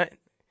 Yeah.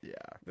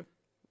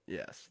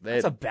 Yes.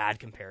 That's a bad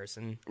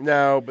comparison.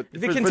 No, but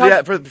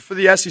Kentucky... for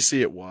the SEC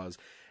it was,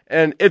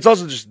 and it's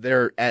also just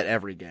they're at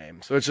every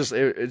game, so it's just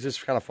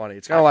kind of funny.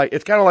 It's kind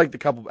of like the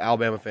couple of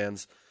Alabama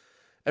fans.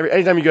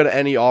 Anytime you go to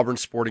any Auburn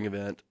sporting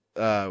event,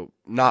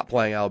 not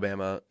playing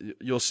Alabama,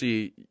 you'll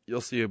see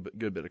a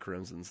good bit of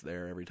Crimsons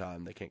there every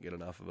time. They can't get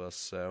enough of us.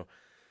 So,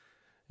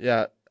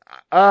 yeah.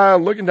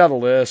 Looking down the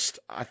list,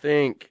 I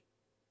think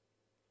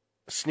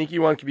a sneaky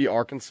one could be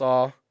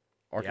Arkansas,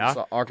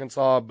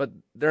 but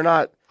they're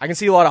not. I can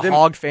see a lot of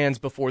Hog fans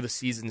before the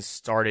season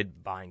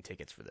started buying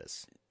tickets for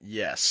this.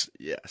 Yes,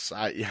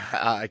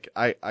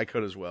 I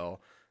could as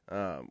well,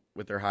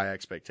 with their high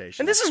expectations.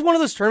 And this is one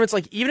of those tournaments,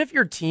 like, even if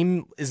your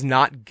team is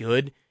not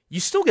good, you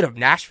still get a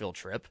Nashville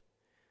trip.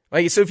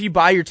 Like, so if you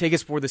buy your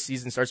tickets before the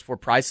season starts, before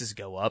prices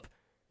go up,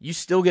 you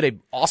still get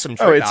an awesome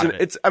trip out of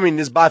it.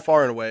 It's by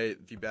far and away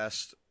the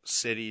best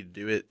city to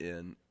do it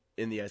in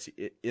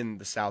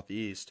the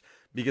Southeast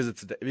because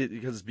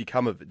it's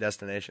become a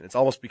destination. It's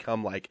almost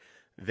become like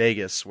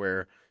Vegas,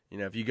 where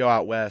if you go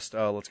out west,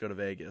 let's go to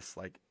Vegas.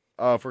 Like,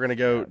 if we're gonna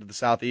go to the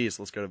Southeast,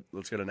 let's go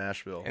to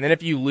Nashville. And then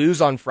if you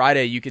lose on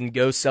Friday, you can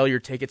go sell your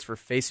tickets for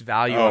face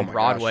value on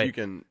Broadway.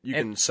 Gosh, you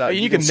can sell.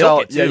 You can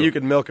milk it too. Yeah, you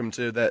can milk them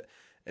too.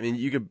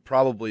 You could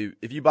probably,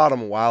 if you bought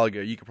them a while ago,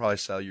 you could probably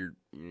sell your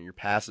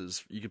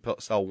passes. You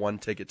could sell one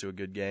ticket to a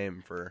good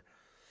game for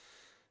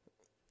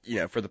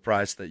the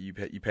price that you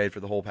paid for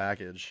the whole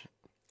package.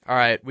 All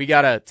right, we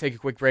got to take a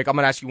quick break. I'm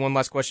going to ask you one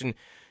last question.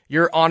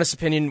 Your honest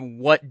opinion,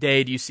 what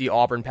day do you see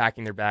Auburn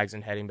packing their bags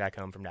and heading back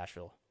home from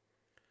Nashville?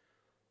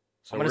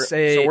 So we're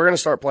going to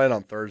start playing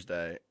on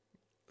Thursday.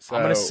 So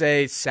I'm going to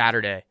say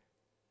Saturday.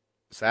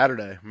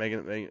 Saturday, making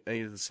it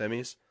to the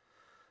semis.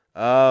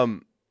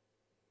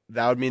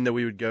 That would mean that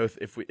we would go,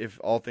 if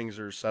all things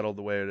are settled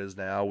the way it is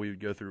now, we would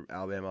go through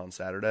Alabama on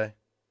Saturday.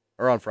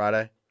 Or on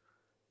Friday.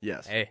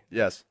 Yes. Hey.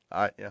 Yes.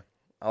 I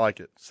like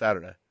it.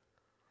 Saturday.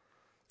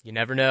 You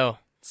never know.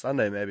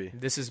 Sunday, maybe.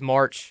 This is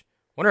March.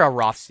 Wonder how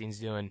Rothstein's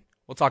doing.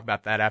 We'll talk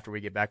about that after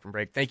we get back from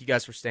break. Thank you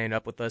guys for staying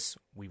up with us.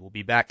 We will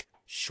be back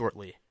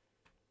shortly.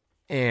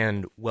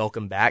 And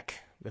welcome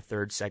back. The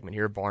third segment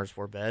here, Barnes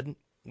for Bed,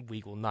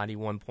 Weagle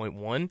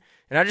 91.1.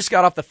 And I just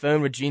got off the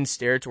phone with Gene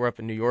Steratore up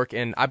in New York,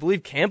 and I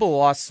believe Campbell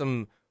lost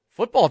some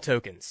football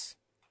tokens.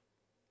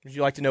 Would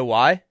you like to know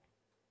why?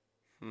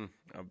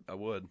 I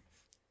would.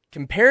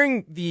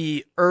 Comparing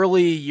the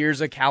early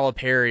years of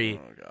Calipari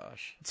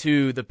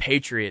to the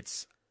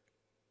Patriots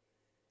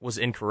was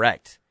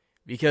incorrect,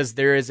 because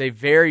there is a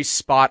very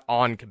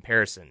spot-on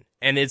comparison.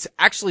 And it's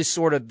actually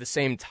sort of the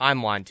same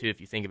timeline, too,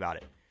 if you think about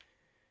it.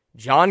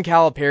 John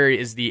Calipari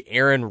is the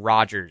Aaron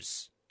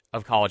Rodgers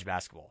of college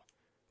basketball.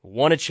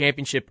 Won a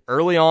championship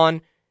early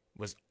on,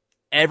 was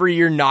every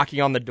year knocking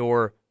on the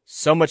door,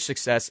 so much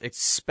success,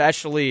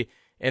 especially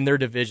in their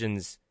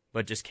divisions,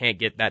 but just can't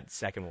get that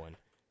second one.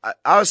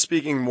 I was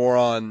speaking more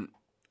on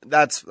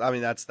that's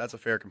a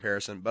fair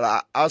comparison,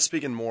 but I was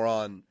speaking more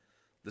on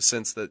the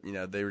sense that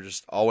they were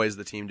just always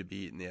the team to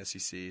beat in the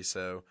SEC.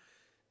 So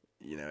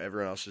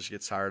everyone else just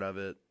gets tired of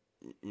it.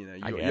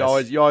 You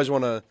always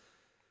want to.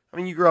 I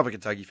mean, you grew up a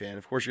Kentucky fan.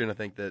 Of course, you're going to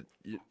think that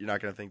you're not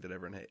going to think that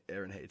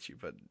everyone hates you.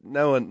 But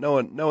no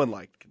one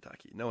liked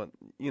Kentucky. No one.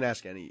 You can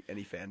ask any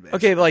fan base.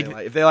 Okay,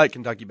 if they like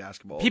Kentucky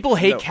basketball. People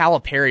hate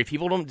Calipari.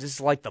 People don't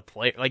just like the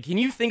play. Like, can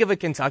you think of a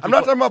Kentucky? I'm not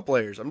talking about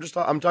players. I'm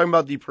talking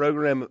about the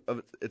program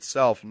of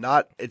itself.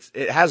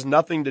 It has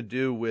nothing to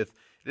do with.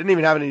 It didn't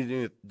even have anything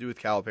to do with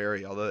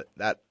Calipari. Although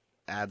that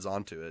adds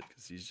onto it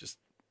because he's just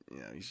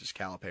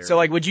Calipari. So,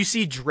 like, would you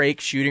see Drake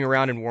shooting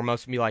around in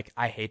warmups and be like,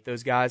 "I hate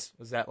those guys"?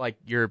 Was that like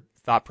your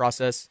thought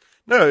process?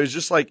 No, it's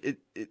just like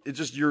it's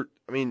just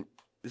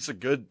it's a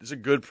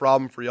good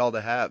problem for y'all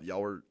to have.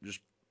 Y'all were just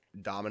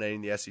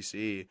dominating the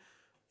SEC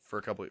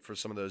for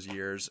some of those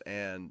years,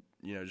 and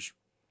just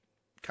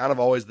kind of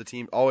always the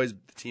team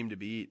to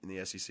beat in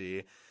the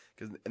SEC.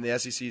 Because the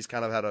SEC's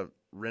kind of had a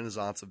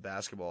renaissance of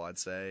basketball, I'd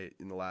say,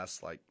 in the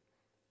last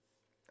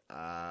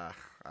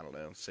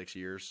 6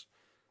 years,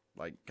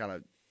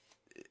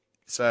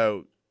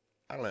 So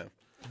I don't know.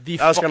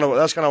 That's kind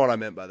of what I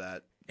meant by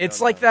that.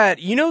 It's like that.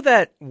 You know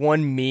that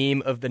one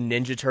meme of the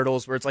Ninja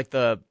Turtles where it's like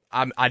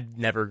I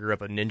never grew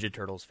up a Ninja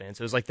Turtles fan,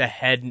 so it was like the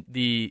head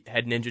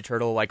Ninja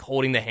Turtle like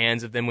holding the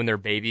hands of them when they're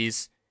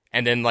babies,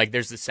 and then like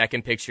there's the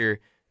second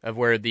picture of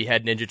where the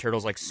head Ninja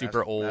Turtle's like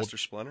super old. Master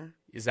Splinter?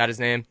 Is that his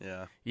name?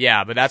 Yeah.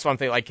 Yeah, but that's what I'm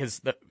thinking. Like,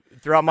 because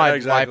throughout my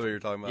life, what you're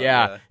talking about.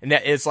 Yeah, and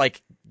that it's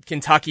like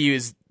Kentucky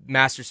is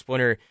Master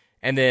Splinter,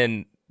 and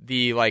then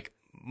the like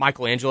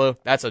Michelangelo,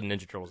 that's a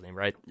Ninja Turtles name,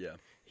 right? Yeah.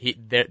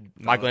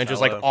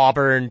 Michelangelo's like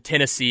Auburn,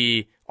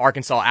 Tennessee,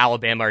 Arkansas,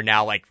 Alabama are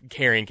now like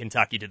carrying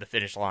Kentucky to the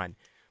finish line.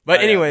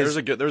 But anyways,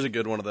 there's a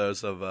good one of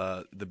those of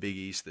the Big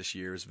East this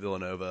year is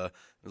Villanova.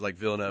 It was like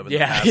Villanova in the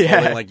Yeah, past, yeah.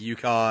 holding like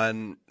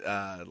UConn,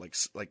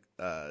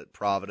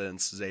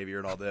 Providence, Xavier,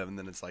 and all them, and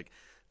then it's like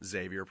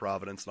Xavier,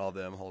 Providence, and all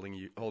them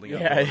holding up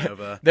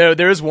Villanova.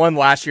 There was one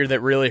last year that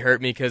really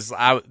hurt me because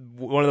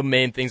one of the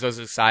main things I was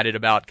excited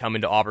about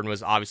coming to Auburn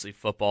was obviously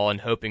football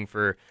and hoping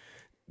for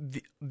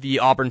the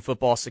Auburn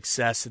football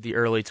success of the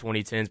early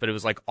 2010s, but it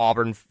was like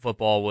Auburn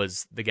football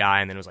was the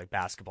guy, and then it was like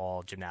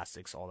basketball,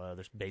 gymnastics, all the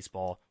others,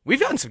 baseball. We've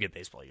gotten some good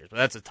baseball years, but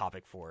that's a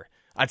topic for,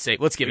 I'd say,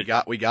 let's give it.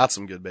 We got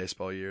some good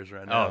baseball years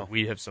right now. Oh,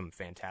 we have some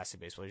fantastic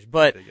baseball years.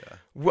 But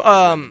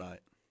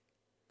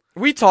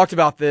we talked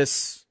about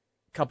this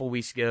a couple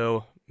weeks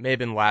ago, may have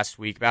been last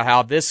week, about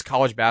how this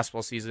college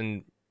basketball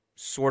season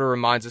sort of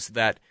reminds us of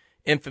that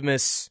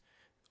infamous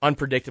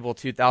unpredictable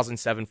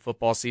 2007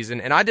 football season.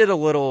 And I did a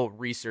little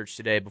research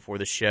today before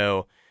the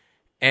show.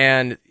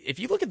 And if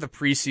you look at the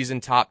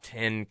preseason top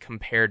 10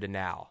 compared to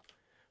now,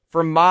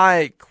 from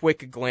my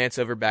quick glance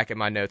over back at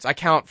my notes, I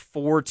count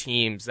 4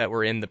 teams that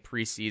were in the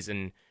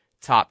preseason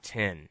top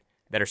 10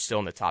 that are still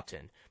in the top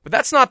 10. But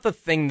that's not the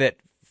thing that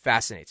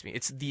fascinates me.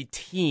 It's the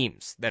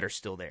teams that are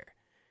still there.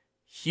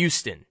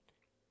 Houston,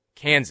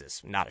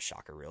 Kansas, not a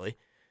shocker really.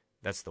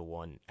 That's the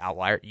one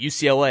outlier.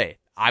 UCLA,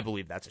 I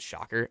believe that's a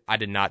shocker. I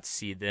did not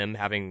see them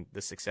having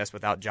the success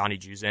without Johnny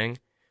Juzang,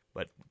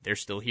 but they're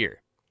still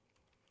here.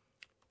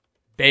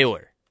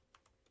 Baylor,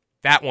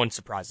 that one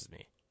surprises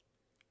me.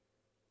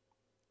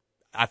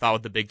 I thought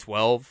with the Big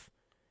 12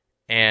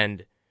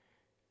 and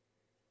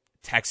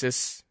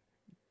Texas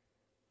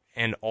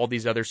and all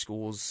these other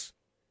schools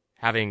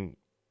having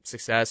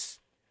success,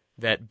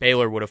 that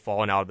Baylor would have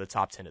fallen out of the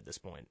top 10 at this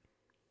point.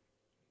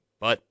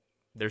 But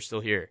they're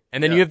still here.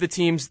 And then you have the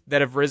teams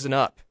that have risen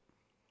up.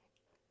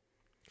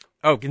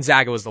 Oh,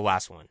 Gonzaga was the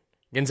last one.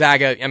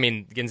 Gonzaga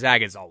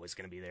is always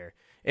going to be there.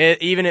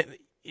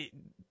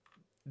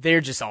 They're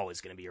just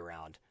always going to be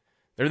around.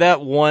 They're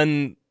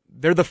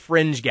they're the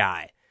fringe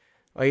guy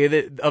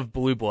of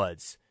Blue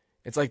Bloods.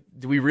 It's like,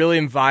 do we really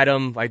invite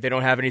them? Like, they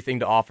don't have anything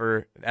to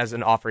offer, as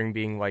an offering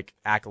being like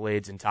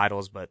accolades and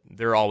titles, but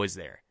they're always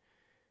there.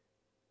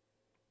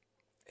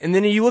 And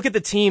then you look at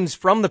the teams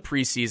from the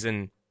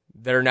preseason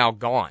that are now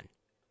gone.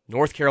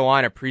 North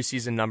Carolina,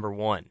 preseason number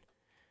 1.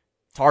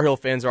 Tar Heel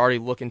fans are already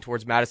looking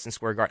towards Madison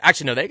Square Garden.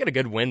 Actually, no, they got a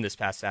good win this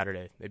past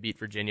Saturday. They beat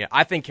Virginia.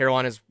 I think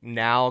Carolina's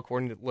now,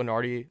 according to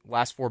Lenardi,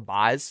 last 4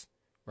 byes,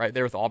 right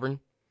there with Auburn.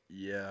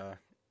 Yeah.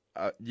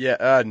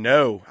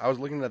 No. I was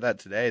looking at that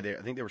today.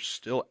 I think they were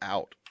still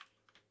out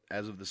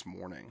as of this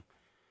morning.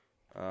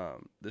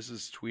 This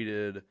is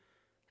tweeted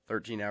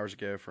 13 hours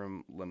ago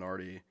from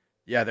Lenardi.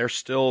 Yeah, they're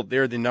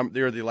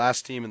the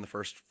last team in the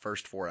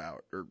first 4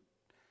 out, or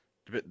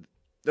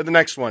they're the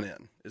next one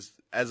in is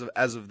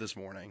as of this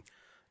morning.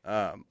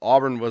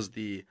 Auburn was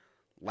the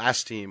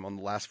last team on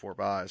the last 4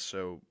 byes,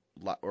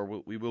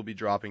 we will be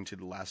dropping to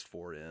the last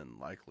 4 in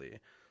likely.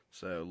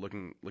 So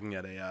looking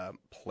at a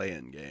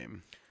play-in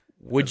game.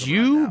 Would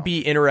you be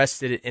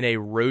interested in a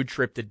road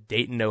trip to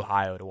Dayton,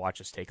 Ohio, to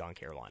watch us take on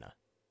Carolina?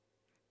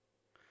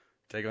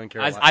 Take on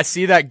Carolina. I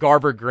see that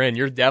Garber grin.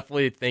 You're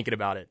definitely thinking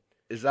about it.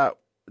 That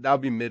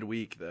would be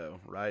midweek though,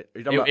 right?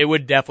 It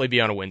would definitely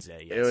be on a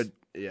Wednesday. Yes. It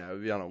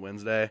would be on a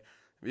Wednesday. It'd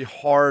be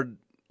hard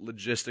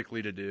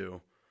logistically to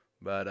do,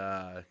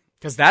 but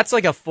because that's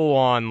like a full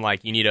on,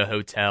 like, you need a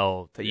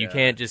hotel. You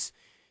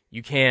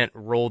can't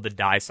roll the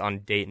dice on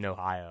Dayton,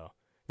 Ohio.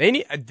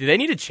 Do they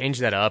need to change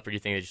that up, or do you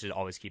think they should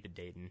always keep it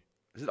Dayton?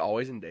 Is it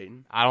always in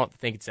Dayton? I don't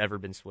think it's ever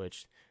been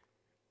switched.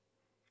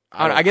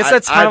 I guess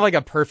that's kind of like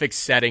a perfect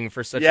setting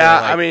for such.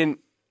 I mean,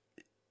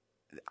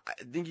 I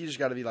think you just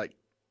got to be like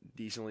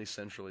decently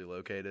centrally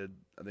located.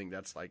 I think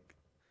that's got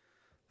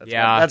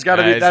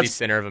to be the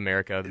center of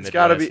America. It's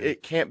got to be.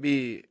 It can't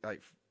be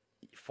like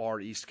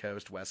far East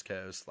Coast, West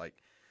Coast, like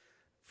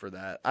for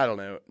that. I don't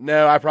know.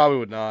 No, I probably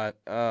would not.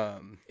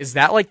 Is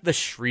that like the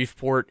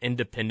Shreveport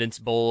Independence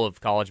Bowl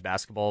of college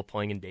basketball,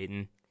 playing in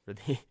Dayton for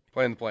the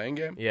playing the playing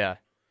game? Yeah.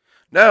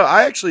 No,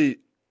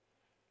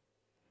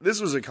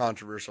 this was a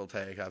controversial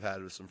take I've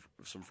had with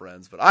some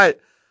friends, but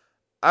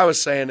I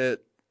was saying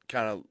it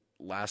kind of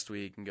last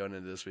week and going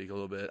into this week a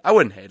little bit. I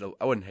wouldn't hate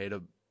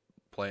a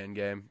play-in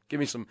game. Give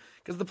me some,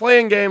 because the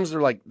play-in games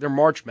are like, they're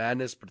March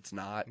Madness, but it's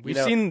not. We've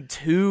seen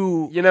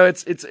 2.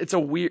 It's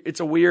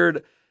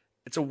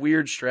a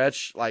weird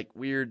stretch, like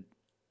weird.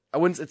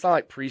 It's not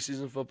like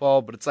preseason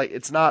football, but it's like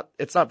it's not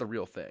the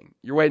real thing.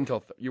 You're waiting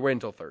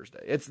until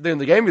Thursday. Then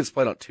the game gets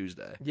played on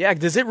Tuesday. Yeah,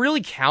 does it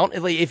really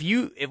count? Like if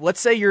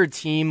let's say you're a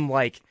team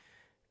like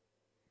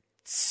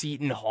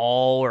Seton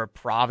Hall or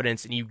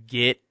Providence and you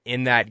get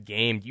in that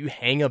game, do you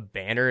hang a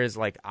banner as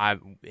like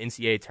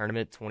NCAA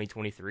tournament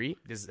 2023?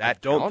 Does that I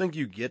don't count? think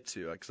you get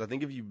to, because I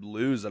think if you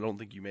lose, I don't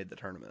think you made the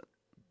tournament.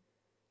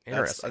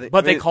 Interesting.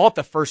 They call it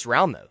the first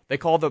round though. They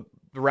call the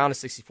round of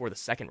 64 the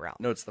second round.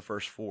 No, it's the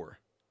first 4.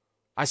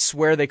 I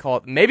swear they call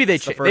it. Maybe they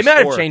might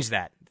have changed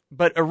that.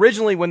 But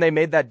originally, when they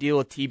made that deal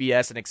with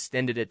TBS and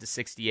extended it to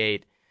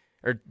 68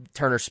 or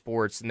Turner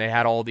Sports, and they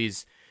had all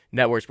these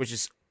networks, which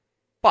is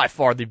by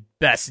far the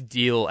best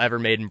deal ever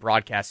made in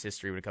broadcast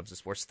history when it comes to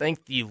sports.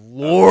 Thank the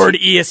Lord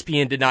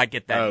ESPN did not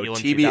get that deal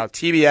in 2000.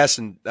 TBS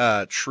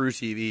and True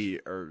TV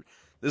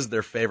this is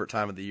their favorite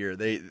time of the year.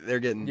 They're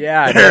getting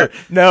okay.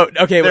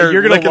 Well,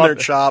 you're gonna licking love their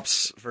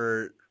chops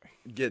for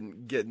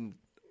getting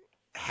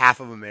half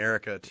of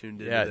America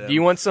tuned in. Yeah. To them Do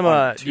you want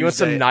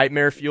some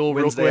nightmare fuel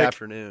real Wednesday quick?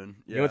 afternoon?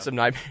 Yeah. You want some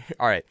nightmare?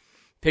 All right.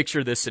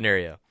 Picture this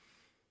scenario.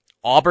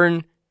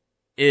 Auburn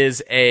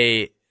is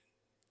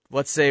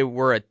let's say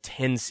we're a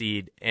 10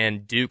 seed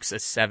and Duke's a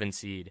 7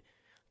 seed.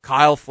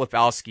 Kyle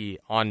Flipowski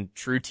on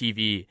True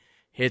TV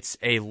hits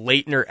a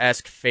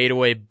Leitner-esque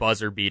fadeaway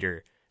buzzer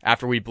beater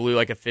after we blew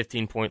like a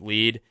 15-point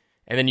lead,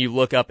 and then you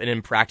look up and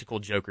Impractical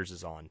Jokers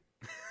is on.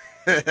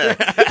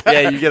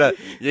 You get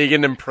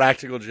an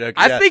Impractical Joker.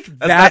 I think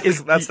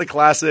that's the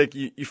classic.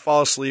 You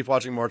fall asleep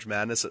watching March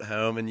Madness at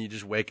home, and you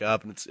just wake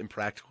up and it's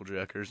Impractical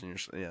Jokers, and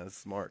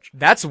it's March.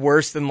 That's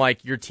worse than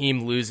like your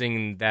team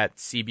losing that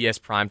CBS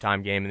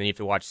primetime game, and then you have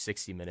to watch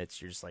 60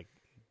 minutes. You're just like,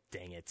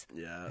 dang it.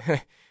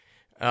 Yeah.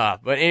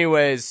 But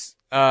anyways,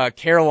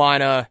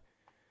 Carolina,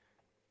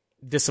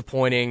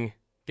 disappointing.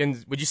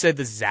 Again, would you say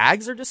the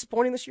Zags are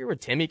disappointing this year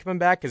with Timmy coming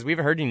back? Because we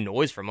haven't heard any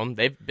noise from them.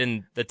 They've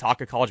been the talk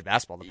of college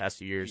basketball the past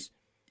 2 years.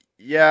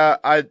 Yeah,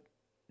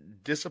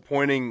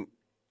 disappointing.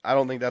 I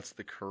don't think that's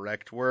the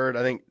correct word.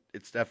 I think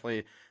it's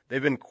definitely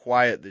they've been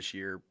quiet this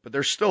year, but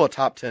they're still a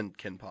top 10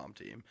 KenPom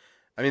team.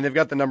 I mean, they've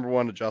got the number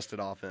 1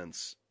 adjusted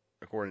offense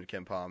according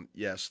to KenPom.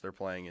 Yes, they're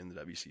playing in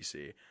the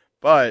WCC,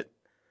 but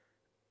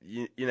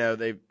I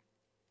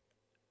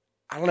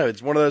don't know.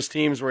 It's one of those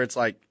teams where it's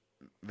like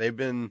they've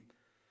had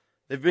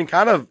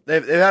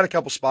a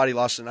couple spotty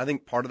losses, and I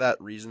think part of that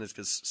reason is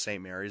because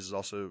St. Mary's is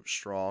also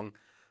strong,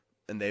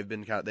 and they've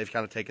kind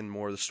of taken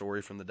more of the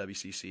story from the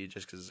WCC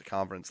just because it's a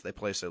conference. They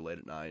play so late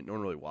at night, no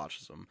one really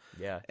watches them.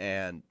 Yeah,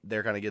 and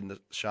they're kind of getting the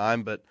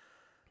shine, but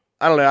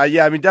I don't know.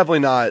 I mean, definitely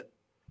not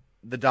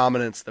the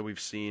dominance that we've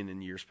seen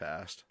in years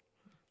past.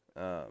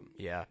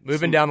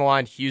 Moving down the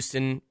line,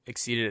 Houston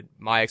exceeded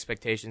my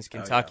expectations.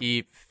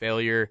 Kentucky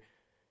failure.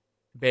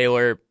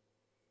 Baylor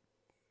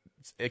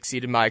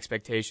exceeded my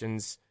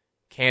expectations.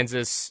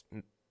 Kansas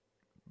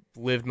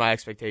lived my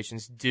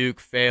expectations. Duke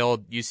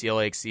failed.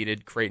 UCLA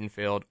exceeded. Creighton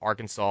failed.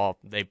 Arkansas,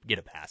 they get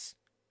a pass.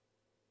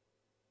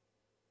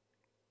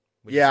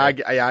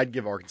 I'd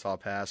give Arkansas a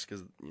pass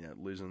because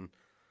losing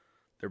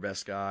their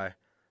best guy.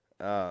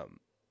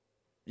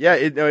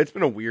 It's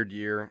been a weird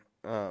year.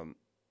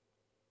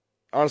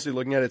 Honestly,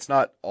 looking at it, it's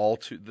not all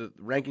too. The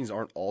rankings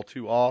aren't all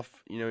too off.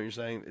 You know what you're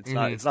saying? It's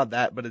not. It's not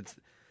that, but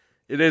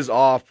it is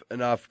off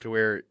enough to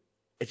where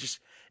it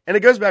just. And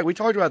it goes back. We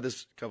talked about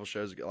this a couple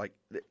shows ago. Like,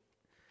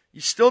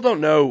 you still don't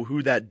know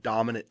who that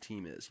dominant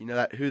team is.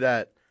 That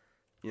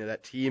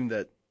team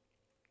that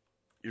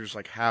you're just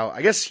like, how?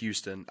 I guess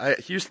Houston.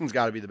 Houston's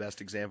got to be the best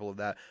example of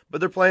that.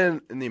 But they're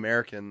playing in the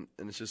American,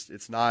 and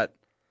it's not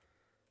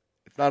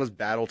as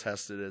battle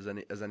tested as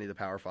any of the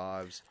Power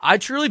Fives. I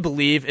truly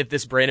believe if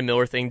this Brandon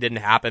Miller thing didn't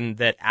happen,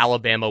 that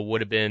Alabama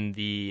would have been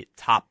the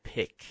top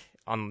pick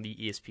on the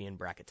ESPN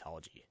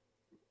bracketology.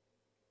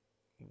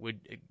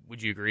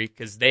 Would you agree?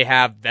 Because they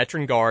have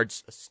veteran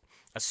guards,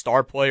 a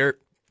star player,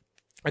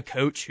 a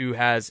coach who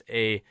has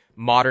a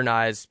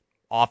modernized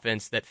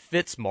offense that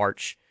fits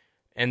March,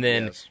 and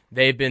then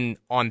they've been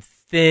on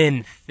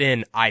thin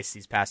ice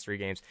these past 3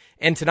 games.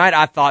 And tonight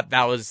I thought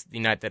that was the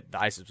night that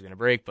the ice was going to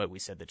break, but we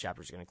said the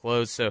chapter was going to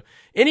close. So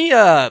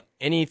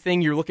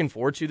anything you're looking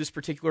forward to this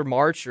particular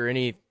March, or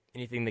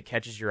anything that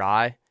catches your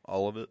eye?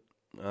 All of it.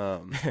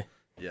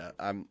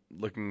 I'm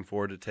looking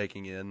forward to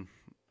taking in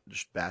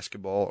just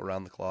basketball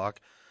around the clock.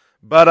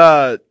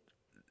 But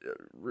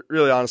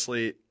really,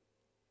 honestly,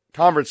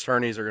 conference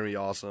tourneys are going to be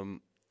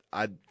awesome.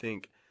 I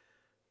think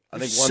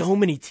so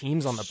many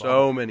teams on the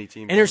bubble. So many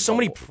teams. And there's so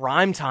many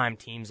primetime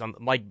teams on,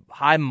 like,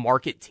 high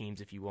market teams,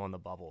 if you will, on the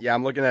bubble. Yeah,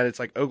 I'm looking at it. It's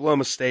like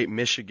Oklahoma State,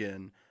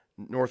 Michigan,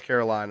 North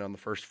Carolina on the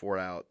first 4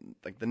 out.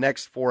 Like the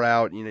next 4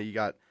 out, you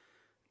got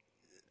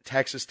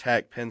Texas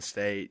Tech, Penn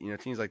State,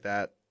 teams like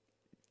that.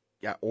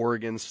 Yeah,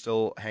 Oregon's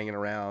still hanging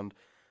around.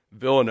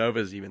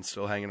 Villanova's even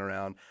still hanging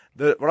around.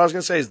 What I was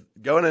going to say is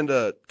going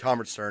into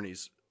conference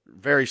tourneys,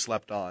 very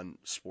slept on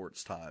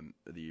sports time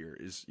of the year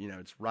is,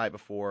 it's right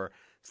before,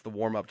 it's the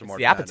warm up to March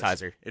Madness.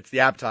 Appetizer. It's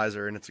the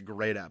appetizer, and it's a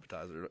great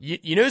appetizer.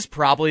 You know, it's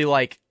probably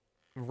like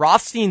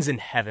Rothstein's in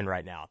heaven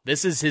right now.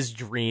 This is his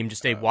dream,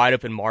 just a wide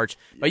open March.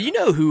 Yeah. But you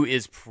know who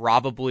is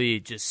probably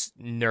just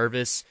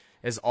nervous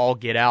as all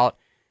get out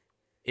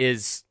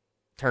is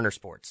Turner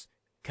Sports.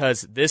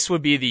 Because this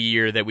would be the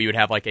year that we would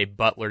have like a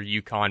Butler,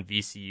 UConn,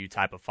 VCU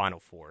type of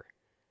Final Four.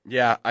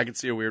 Yeah, I could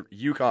see a weird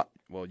UConn.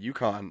 Well,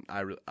 UConn,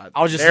 I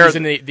was just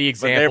using the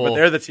example. But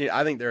they're the team.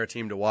 I think they're a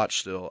team to watch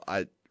still.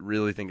 I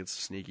really think it's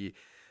sneaky,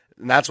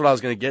 and that's what I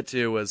was going to get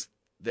to was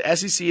the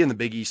SEC and the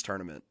Big East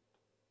tournament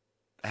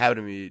happen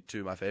to be 2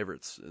 of my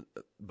favorites.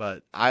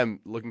 But I'm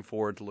looking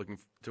forward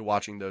to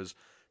watching those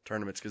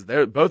tournaments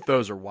because both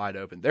those are wide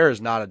open. There is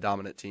not a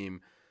dominant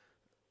team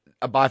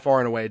a by far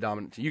and away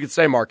dominant team. You could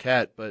say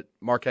Marquette, but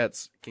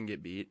Marquette's can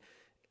get beat.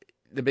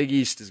 The Big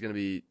East is going to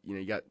be,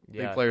 you got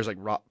big players like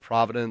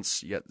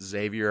Providence, you got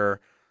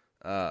Xavier.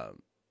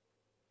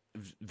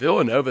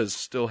 Villanova is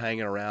still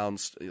hanging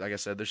around. Like I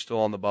said, they're still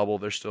on the bubble.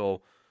 They're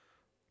still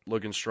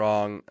looking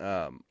strong.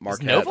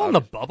 Marquette, is Nova on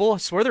the bubble? I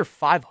swear they're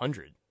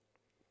 500.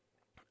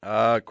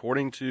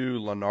 According to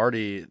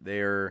Lenardi,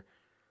 they're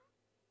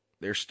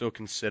still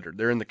considered.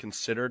 They're in the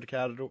considered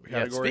category.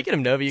 Yeah, speaking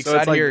of Nova, you so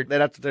excited to hear?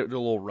 They'd have to do a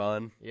little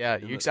run. Yeah,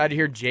 you excited to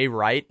hear Jay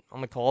Wright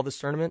on the call this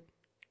tournament?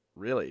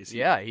 Really? He's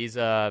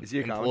is he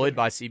employed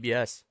by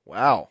CBS.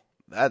 Wow,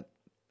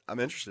 I'm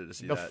interested to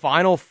see the that.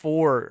 Final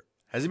Four.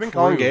 Has he been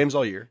calling games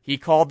all year? He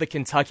called the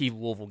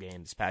Kentucky-Louisville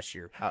game this past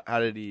year. How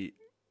did he?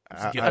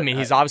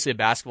 He's obviously a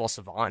basketball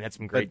savant. Had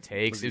some great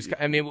takes.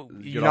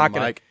 You're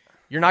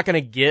not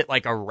gonna get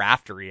like a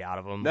raftery out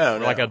of him, no.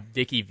 like a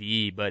Dickie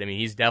V. But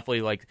he's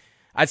definitely like,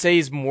 I'd say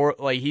he's more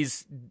like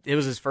it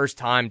was his first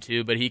time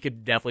too, but he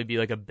could definitely be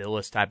like a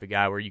Billis type of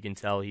guy where you can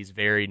tell he's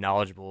very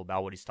knowledgeable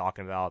about what he's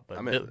talking about.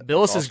 But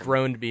Billis has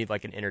grown to be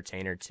like an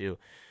entertainer too.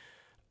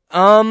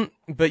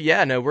 But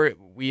yeah, no,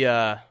 we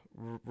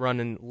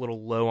running a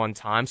little low on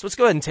time, so let's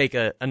go ahead and take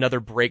another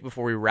break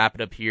before we wrap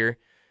it up here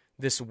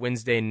this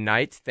Wednesday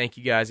night. Thank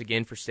you guys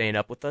again for staying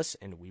up with us,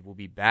 and we will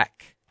be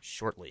back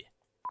shortly.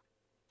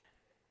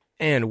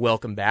 And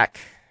welcome back.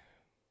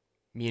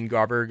 Me and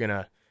Garber are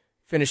gonna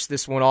finish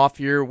this one off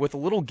here with a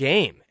little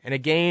game, and a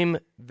game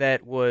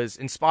that was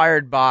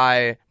inspired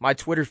by my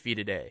Twitter feed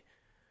today.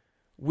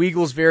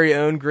 Weagle's very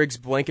own Griggs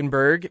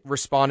Blankenberg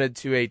responded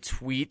to a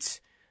tweet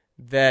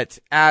that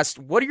asked,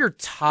 what are your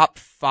top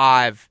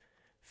 5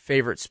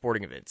 favorite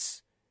sporting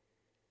events?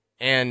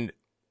 And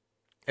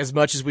as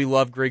much as we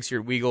love Griggs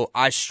here at Weagle,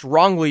 I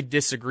strongly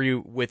disagree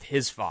with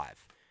his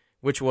 5,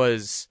 which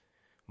was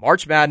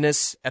March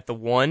Madness at the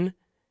 1,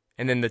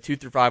 and then the 2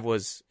 through 5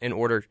 was, in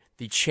order,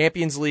 the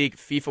Champions League,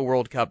 FIFA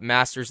World Cup,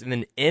 Masters, and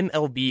then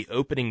MLB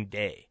opening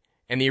day.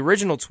 And the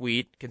original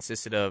tweet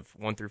consisted of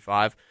 1 through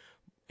 5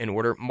 in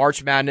order.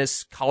 March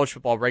Madness, college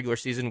football regular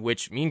season,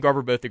 which me and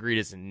Garber both agreed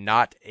is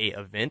not a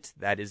event.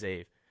 That is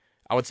I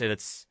would say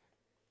that's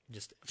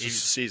just a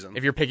season.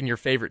 If you're picking your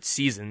favorite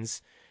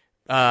seasons,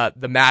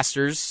 the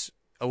Masters,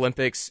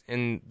 Olympics,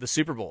 and the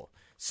Super Bowl.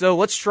 So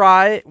let's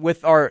try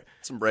with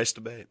let's embrace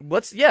debate.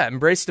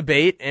 Embrace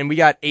debate. And we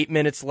got 7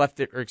 minutes left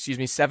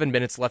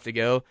to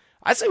go.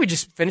 I say we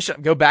just finish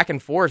up, go back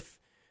and forth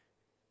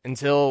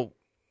until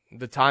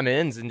the time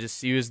ends and just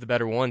see who's the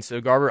better one. So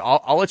Garber,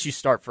 I'll let you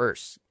start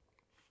first.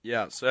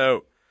 Yeah,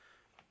 so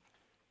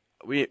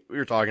we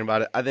were talking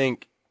about it. I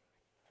think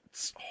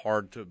it's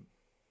hard to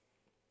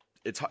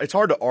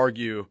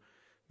argue.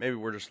 Maybe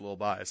we're just a little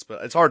biased,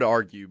 but it's hard to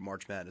argue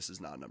March Madness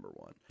is not number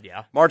 1.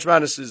 Yeah. March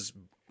Madness is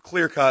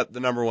clear-cut the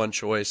number 1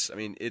 choice.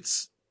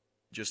 It's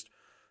just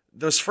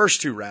those first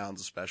 2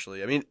 rounds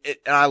especially. And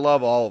I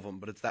love all of them,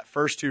 but it's that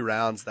first 2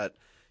 rounds that,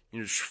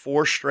 just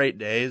 4 straight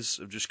days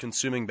of just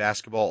consuming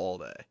basketball all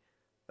day.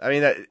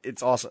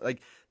 It's awesome.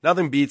 Like,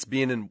 nothing beats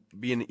being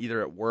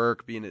either at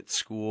work, being at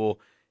school,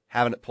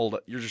 having it pulled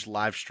up. You're just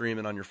live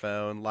streaming on your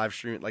phone, live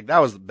streaming. Like, that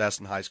was the best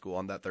in high school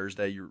on that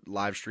Thursday. You're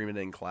live streaming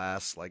in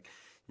class. Like,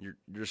 you're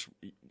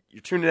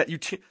tuning in.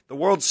 The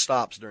world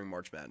stops during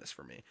March Madness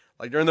for me.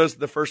 Like, during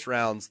the first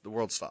rounds, the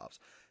world stops.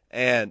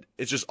 And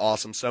it's just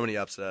awesome. So many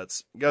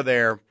upsets. Go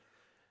there.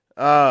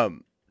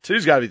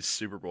 2's got to be the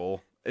Super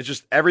Bowl. It's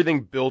just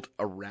everything built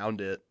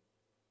around it,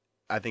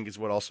 I think, is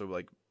what also,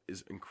 like,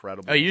 is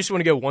incredible. Oh, you just want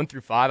to go 1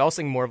 through 5? I was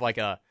thinking more of like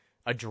a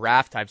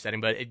draft type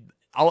setting, but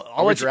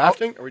Are we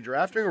drafting? Are we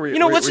drafting?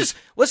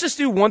 Let's just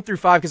do 1 through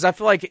 5, because I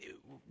feel like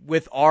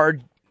with our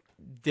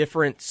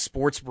different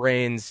sports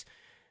brains,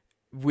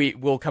 we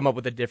will come up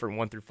with a different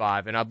 1 through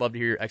 5, and I'd love to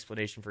hear your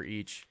explanation for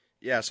each.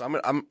 Yeah, so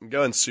I'm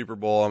going Super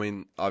Bowl.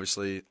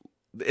 Obviously,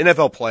 the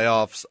NFL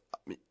playoffs.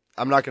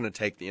 I'm not going to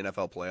take the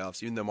NFL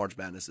playoffs, even though March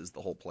Madness is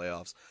the whole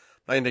playoffs.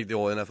 I'm not going to take the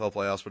whole NFL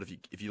playoffs, but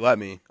if you let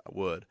me, I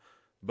would.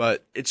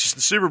 But it's just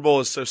the Super Bowl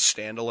is so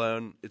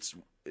standalone.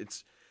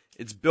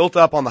 It's built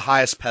up on the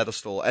highest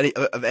pedestal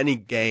of any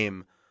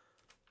game,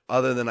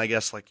 other than, I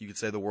guess, like you could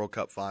say the World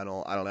Cup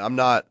final. I don't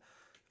know.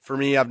 For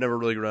me, I've never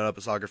really grown up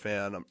a soccer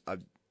fan. I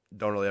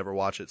don't really ever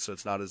watch it, so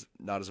it's not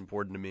as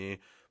important to me.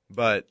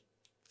 But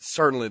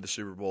certainly the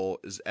Super Bowl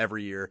is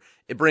every year.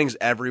 It brings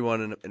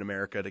everyone in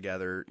America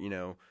together. You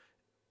don't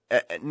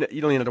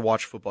even have to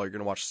watch football. You're going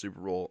to watch the Super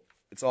Bowl.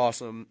 It's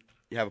awesome.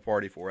 You have a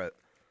party for it.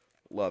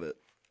 Love it.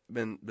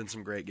 Been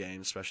some great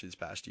games, especially this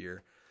past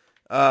year.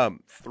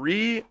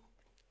 3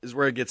 is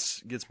where it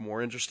gets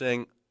more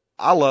interesting.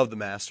 I love the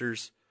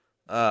Masters.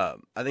 I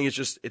think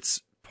it's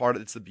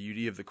the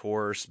beauty of the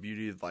course,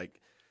 beauty of like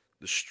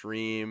the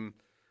stream.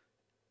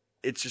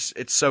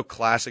 It's so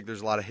classic.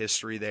 There's a lot of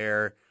history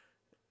there.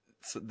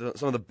 Some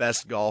of the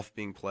best golf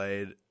being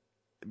played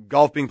at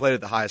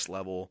the highest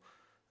level.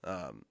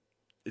 I'm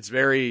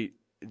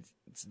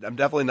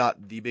definitely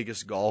not the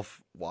biggest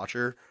golf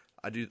watcher.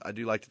 I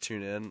do like to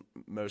tune in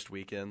most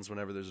weekends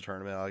whenever there's a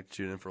tournament. I like to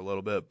tune in for a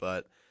little bit,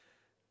 but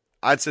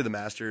I'd say the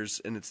Masters,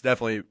 and it's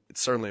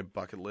certainly a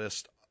bucket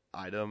list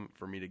item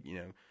for me to,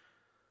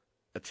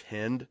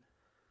 attend.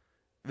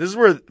 This is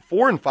where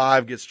 4 and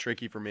 5 gets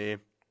tricky for me.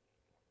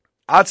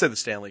 I'd say the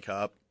Stanley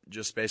Cup,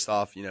 just based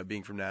off,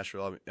 being from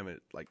Nashville. I mean,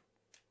 like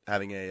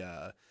having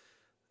a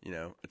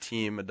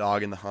team, a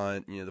dog in the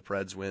hunt. The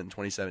Preds win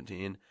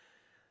 2017.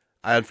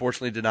 I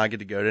unfortunately did not get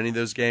to go to any of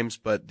those games,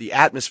 but the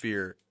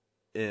atmosphere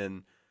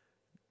in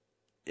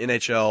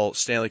NHL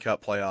Stanley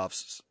Cup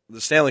playoffs,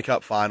 the Stanley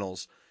Cup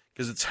finals,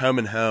 because it's home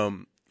and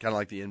home, kind of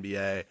like the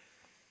NBA,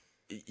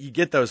 you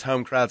get those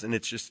home crowds, and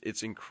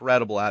it's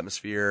incredible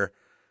atmosphere.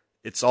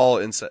 It's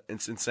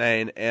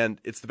insane,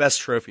 and it's the best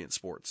trophy in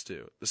sports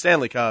too. The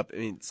Stanley Cup, I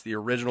mean, it's the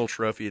original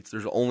trophy.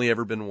 There's only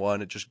ever been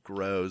one. It just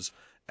grows.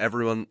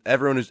 Everyone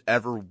who's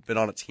ever been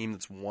on a team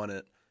that's won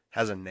it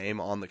has a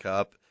name on the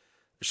cup.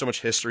 There's so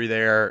much history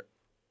there,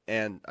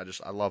 and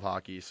I love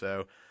hockey.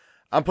 So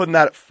I'm putting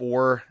that at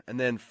 4, and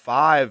then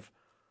 5.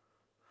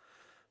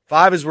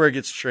 5 is where it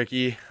gets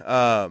tricky.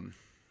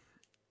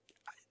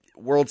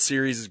 World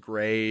Series is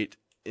great.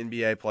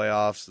 NBA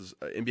playoffs,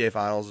 NBA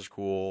finals is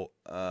cool.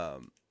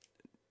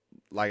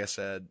 Like I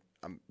said,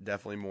 I'm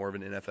definitely more of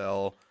an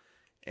NFL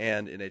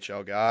and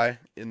NHL guy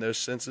in those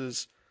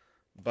senses,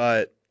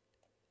 but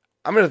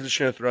I'm just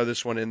going to throw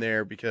this one in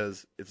there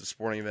because it's a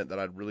sporting event that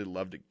I'd really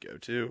love to go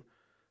to.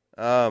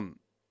 I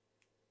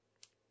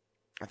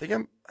think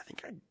I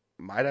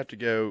might have to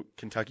go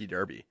Kentucky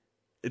Derby.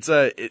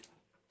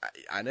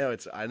 I know.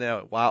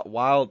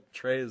 While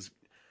Trey is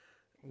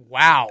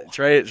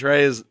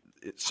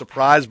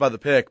surprised by the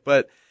pick,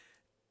 but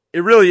it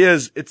really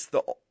is.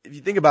 If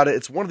you think about it,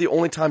 it's one of the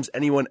only times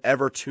everyone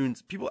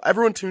tunes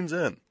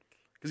in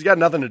because you got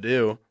nothing to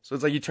do. So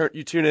it's like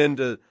you tune in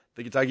to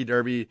the Kentucky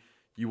Derby,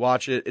 you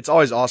watch it. It's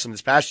always awesome.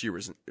 This past year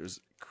it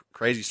was a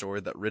crazy story,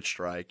 that rich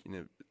strike,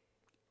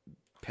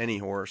 penny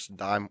horse,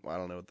 dime. I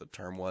don't know what the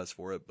term was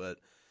for it, but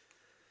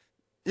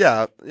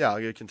yeah, I'll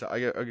get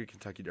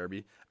Kentucky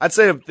Derby. I'd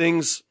say of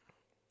things,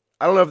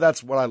 I don't know if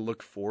that's what I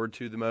look forward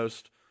to the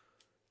most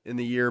in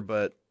the year,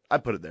 but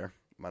I'd put it there,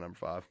 my number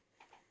 5.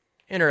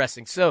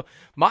 Interesting. So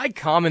my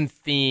common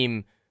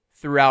theme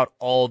throughout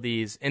all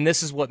these, and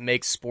this is what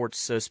makes sports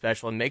so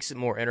special and makes it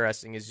more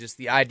interesting, is just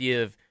the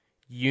idea of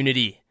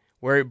unity,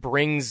 where it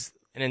brings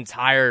an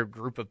entire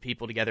group of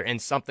people together,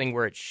 and something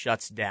where it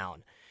shuts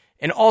down.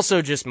 And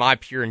also just my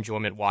pure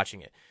enjoyment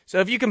watching it. So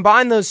if you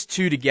combine those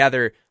two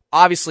together,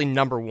 obviously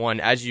number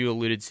 1, as you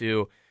alluded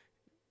to,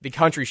 the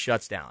country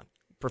shuts down.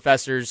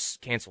 Professors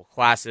cancel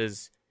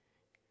classes.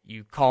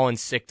 You call in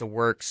sick to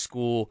work,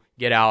 school,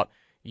 get out.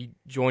 You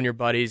join your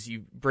buddies.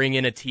 You bring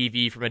in a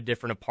TV from a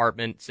different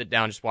apartment, sit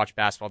down, just watch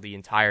basketball the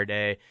entire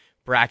day.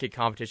 Bracket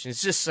competition.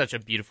 It's just such a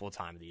beautiful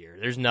time of the year.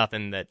 There's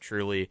nothing that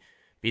truly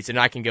beats it. And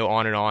I can go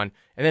on and on.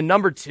 And then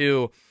number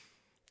 2,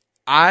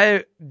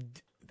 I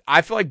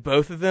feel like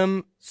both of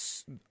them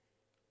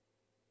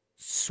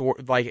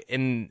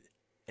and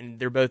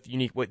they're both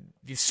unique.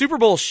 The Super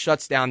Bowl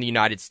shuts down the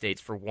United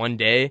States for one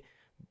day,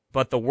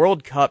 but the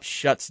World Cup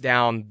shuts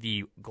down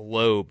the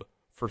globe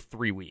for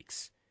 3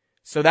 weeks.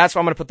 So that's why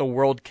I'm going to put the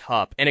World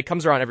Cup, and it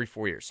comes around every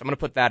 4 years. So I'm going to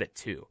put that at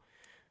 2.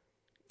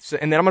 So,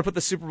 and then I'm going to put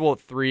the Super Bowl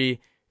at 3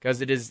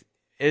 because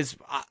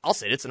I'll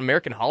say it's an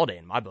American holiday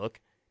in my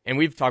book. And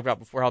we've talked about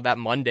before how that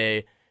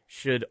Monday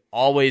should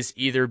always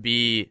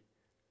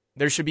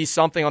there should be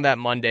something on that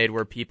Monday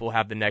where people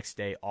have the next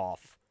day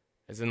off.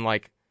 As in,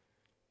 like,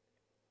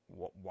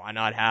 why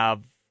not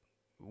have,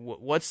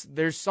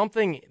 there's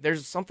something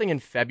in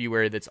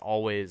February that's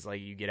always,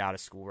 like, you get out of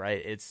school,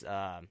 right? It's,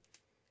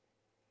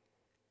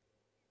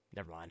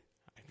 never mind.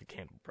 I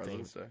can't.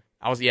 President's Day.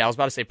 I was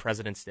about to say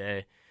President's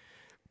Day.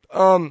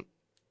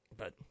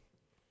 But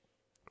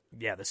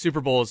yeah, the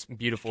Super Bowl is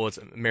beautiful. It's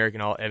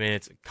American. I mean,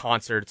 it's a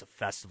concert. It's a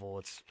festival.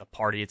 It's a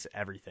party. It's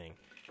everything.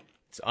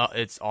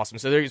 It's awesome.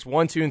 So there's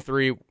 1, 2, and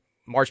 3: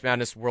 March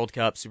Madness, World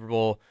Cup, Super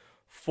Bowl.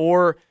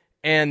 4,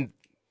 and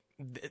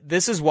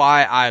this is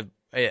why I'm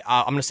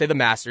going to say the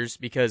Masters,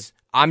 because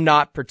I'm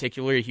not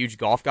particularly a huge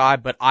golf guy,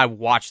 but I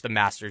watch the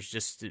Masters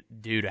just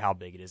due to how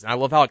big it is. And I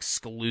love how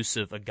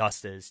exclusive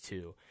Augusta is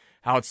too.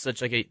 How it's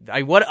such like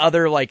what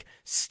other like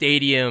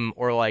stadium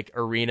or like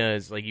arena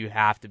is like you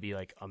have to be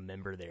like a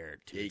member there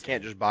to you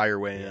can't just buy your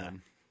way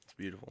in. It's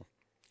beautiful.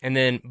 And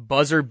then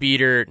buzzer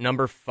beater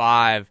number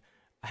 5.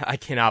 I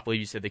cannot believe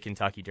you said the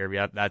Kentucky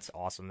Derby. That's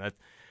awesome.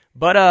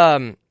 But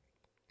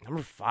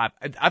number 5,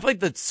 I feel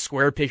like the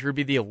square picture would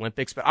be the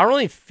Olympics, but I don't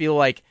really feel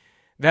like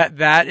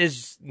that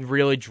is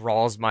really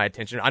draws my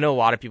attention. I know a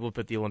lot of people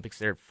put the Olympics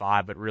there at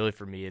 5, but really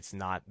for me,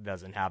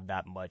 doesn't have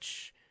that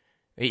much.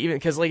 Even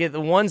because like the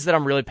ones that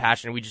I'm really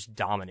passionate, we just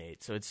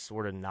dominate, so it's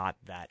sort of not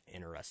that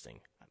interesting.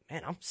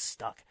 Man, I'm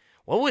stuck.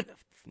 What would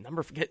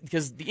number?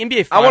 Because the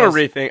NBA Finals,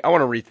 I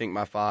want to rethink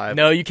my 5.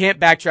 No, you can't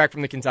backtrack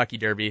from the Kentucky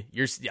Derby.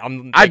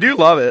 I do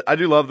love it. I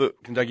do love the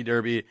Kentucky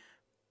Derby.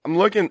 I'm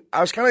looking.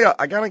 I kind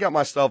of got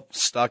myself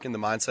stuck in the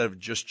mindset of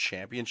just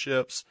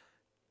championships,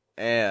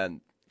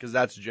 and because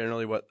that's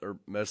generally what are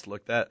most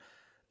looked at.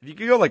 If you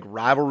could go like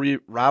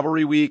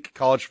rivalry week,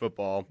 college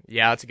football.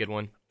 Yeah, that's a good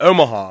one.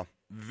 Omaha,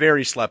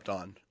 very slept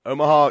on.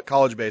 Omaha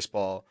college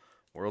baseball,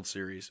 World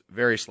Series,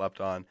 very slept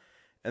on.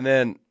 And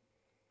then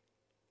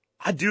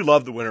I do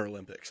love the Winter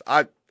Olympics.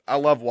 I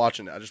love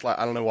watching it.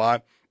 I don't know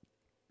why.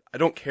 I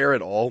don't care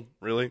at all,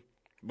 really.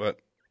 But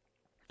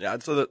yeah,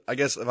 so I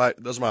guess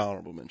those are my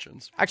honorable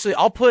mentions. Actually,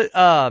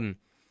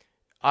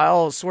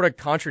 I'll sort of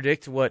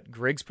contradict what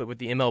Griggs put with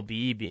the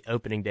MLB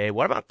opening day.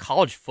 What about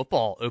college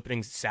football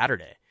opening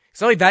Saturday?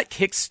 So like that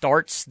kick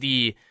starts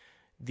the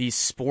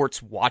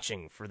sports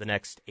watching for the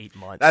next 8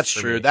 months. That's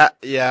true.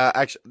 Me.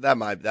 Actually, that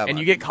might. And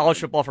you get college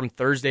football from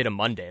Thursday to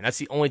Monday, and that's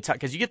the only time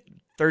because you get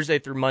Thursday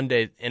through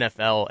Monday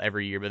NFL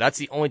every year, but that's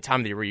the only time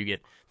of the year where you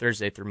get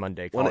Thursday through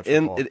Monday college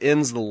football. It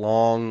ends the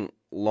long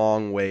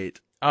wait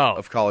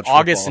of college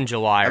August football. and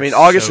July. I mean,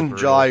 August so and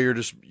brutal. July, you're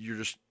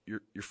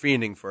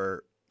fiending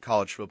for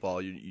college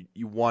football.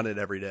 You want it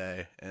every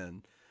day,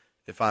 and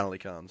it finally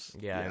comes.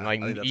 Yeah, and like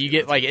you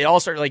get like it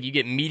all starts like you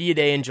get media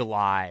day in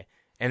July,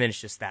 and then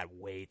it's just that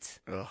wait.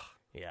 Ugh.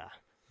 Yeah,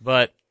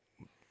 but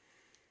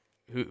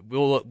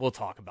we'll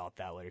talk about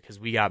that later because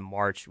we got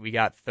March, we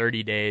got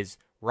 30 days.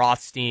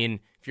 Rothstein,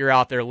 if you're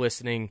out there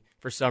listening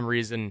for some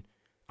reason,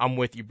 I'm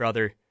with you,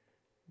 brother.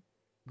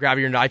 Grab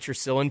your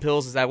nitrocillin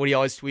pills. Is that what he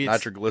always tweets?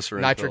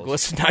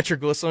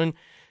 Nitroglycerin.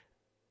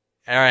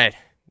 All right.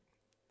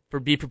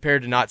 Be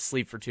prepared to not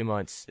sleep for 2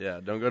 months.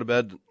 Yeah, don't go to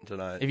bed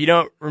tonight. If you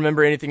don't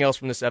remember anything else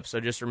from this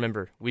episode, just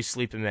remember, we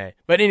sleep in May.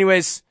 But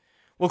anyways,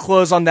 we'll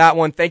close on that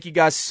one. Thank you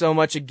guys so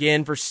much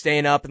again for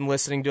staying up and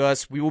listening to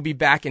us. We will be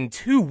back in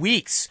 2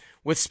 weeks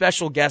with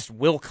special guest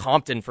Will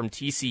Compton from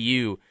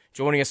TCU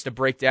joining us to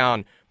break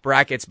down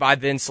brackets. By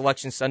then,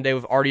 Selection Sunday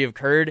will have already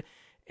occurred,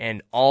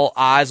 and all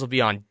eyes will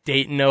be on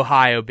Dayton,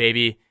 Ohio,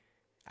 baby.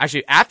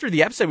 Actually, after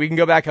the episode, we can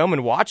go back home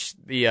and watch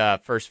the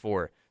first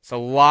four. It's a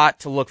lot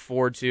to look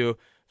forward to.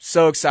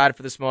 So excited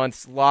for this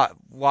month.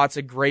 Lots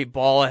of great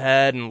ball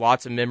ahead and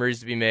lots of memories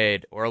to be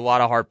made, or a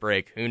lot of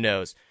heartbreak. Who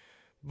knows?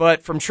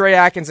 But from Trey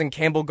Atkins and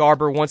Campbell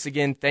Garber, once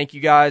again, thank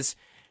you guys.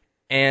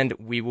 And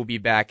we will be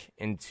back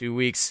in 2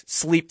 weeks.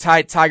 Sleep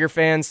tight, Tiger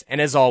fans.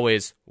 And as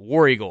always,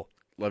 War Eagle.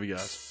 Love you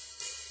guys.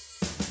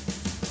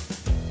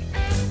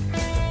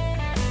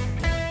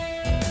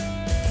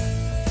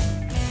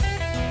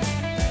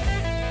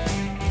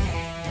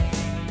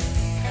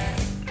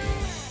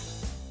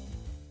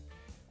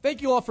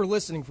 Thank you all for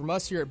listening from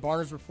us here at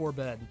Barners Before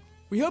Bed.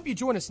 We hope you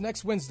join us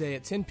next Wednesday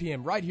at 10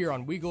 p.m. right here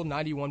on Weagle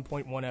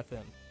 91.1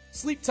 FM.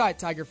 Sleep tight,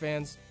 Tiger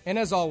fans. And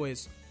as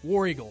always,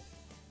 War Eagle.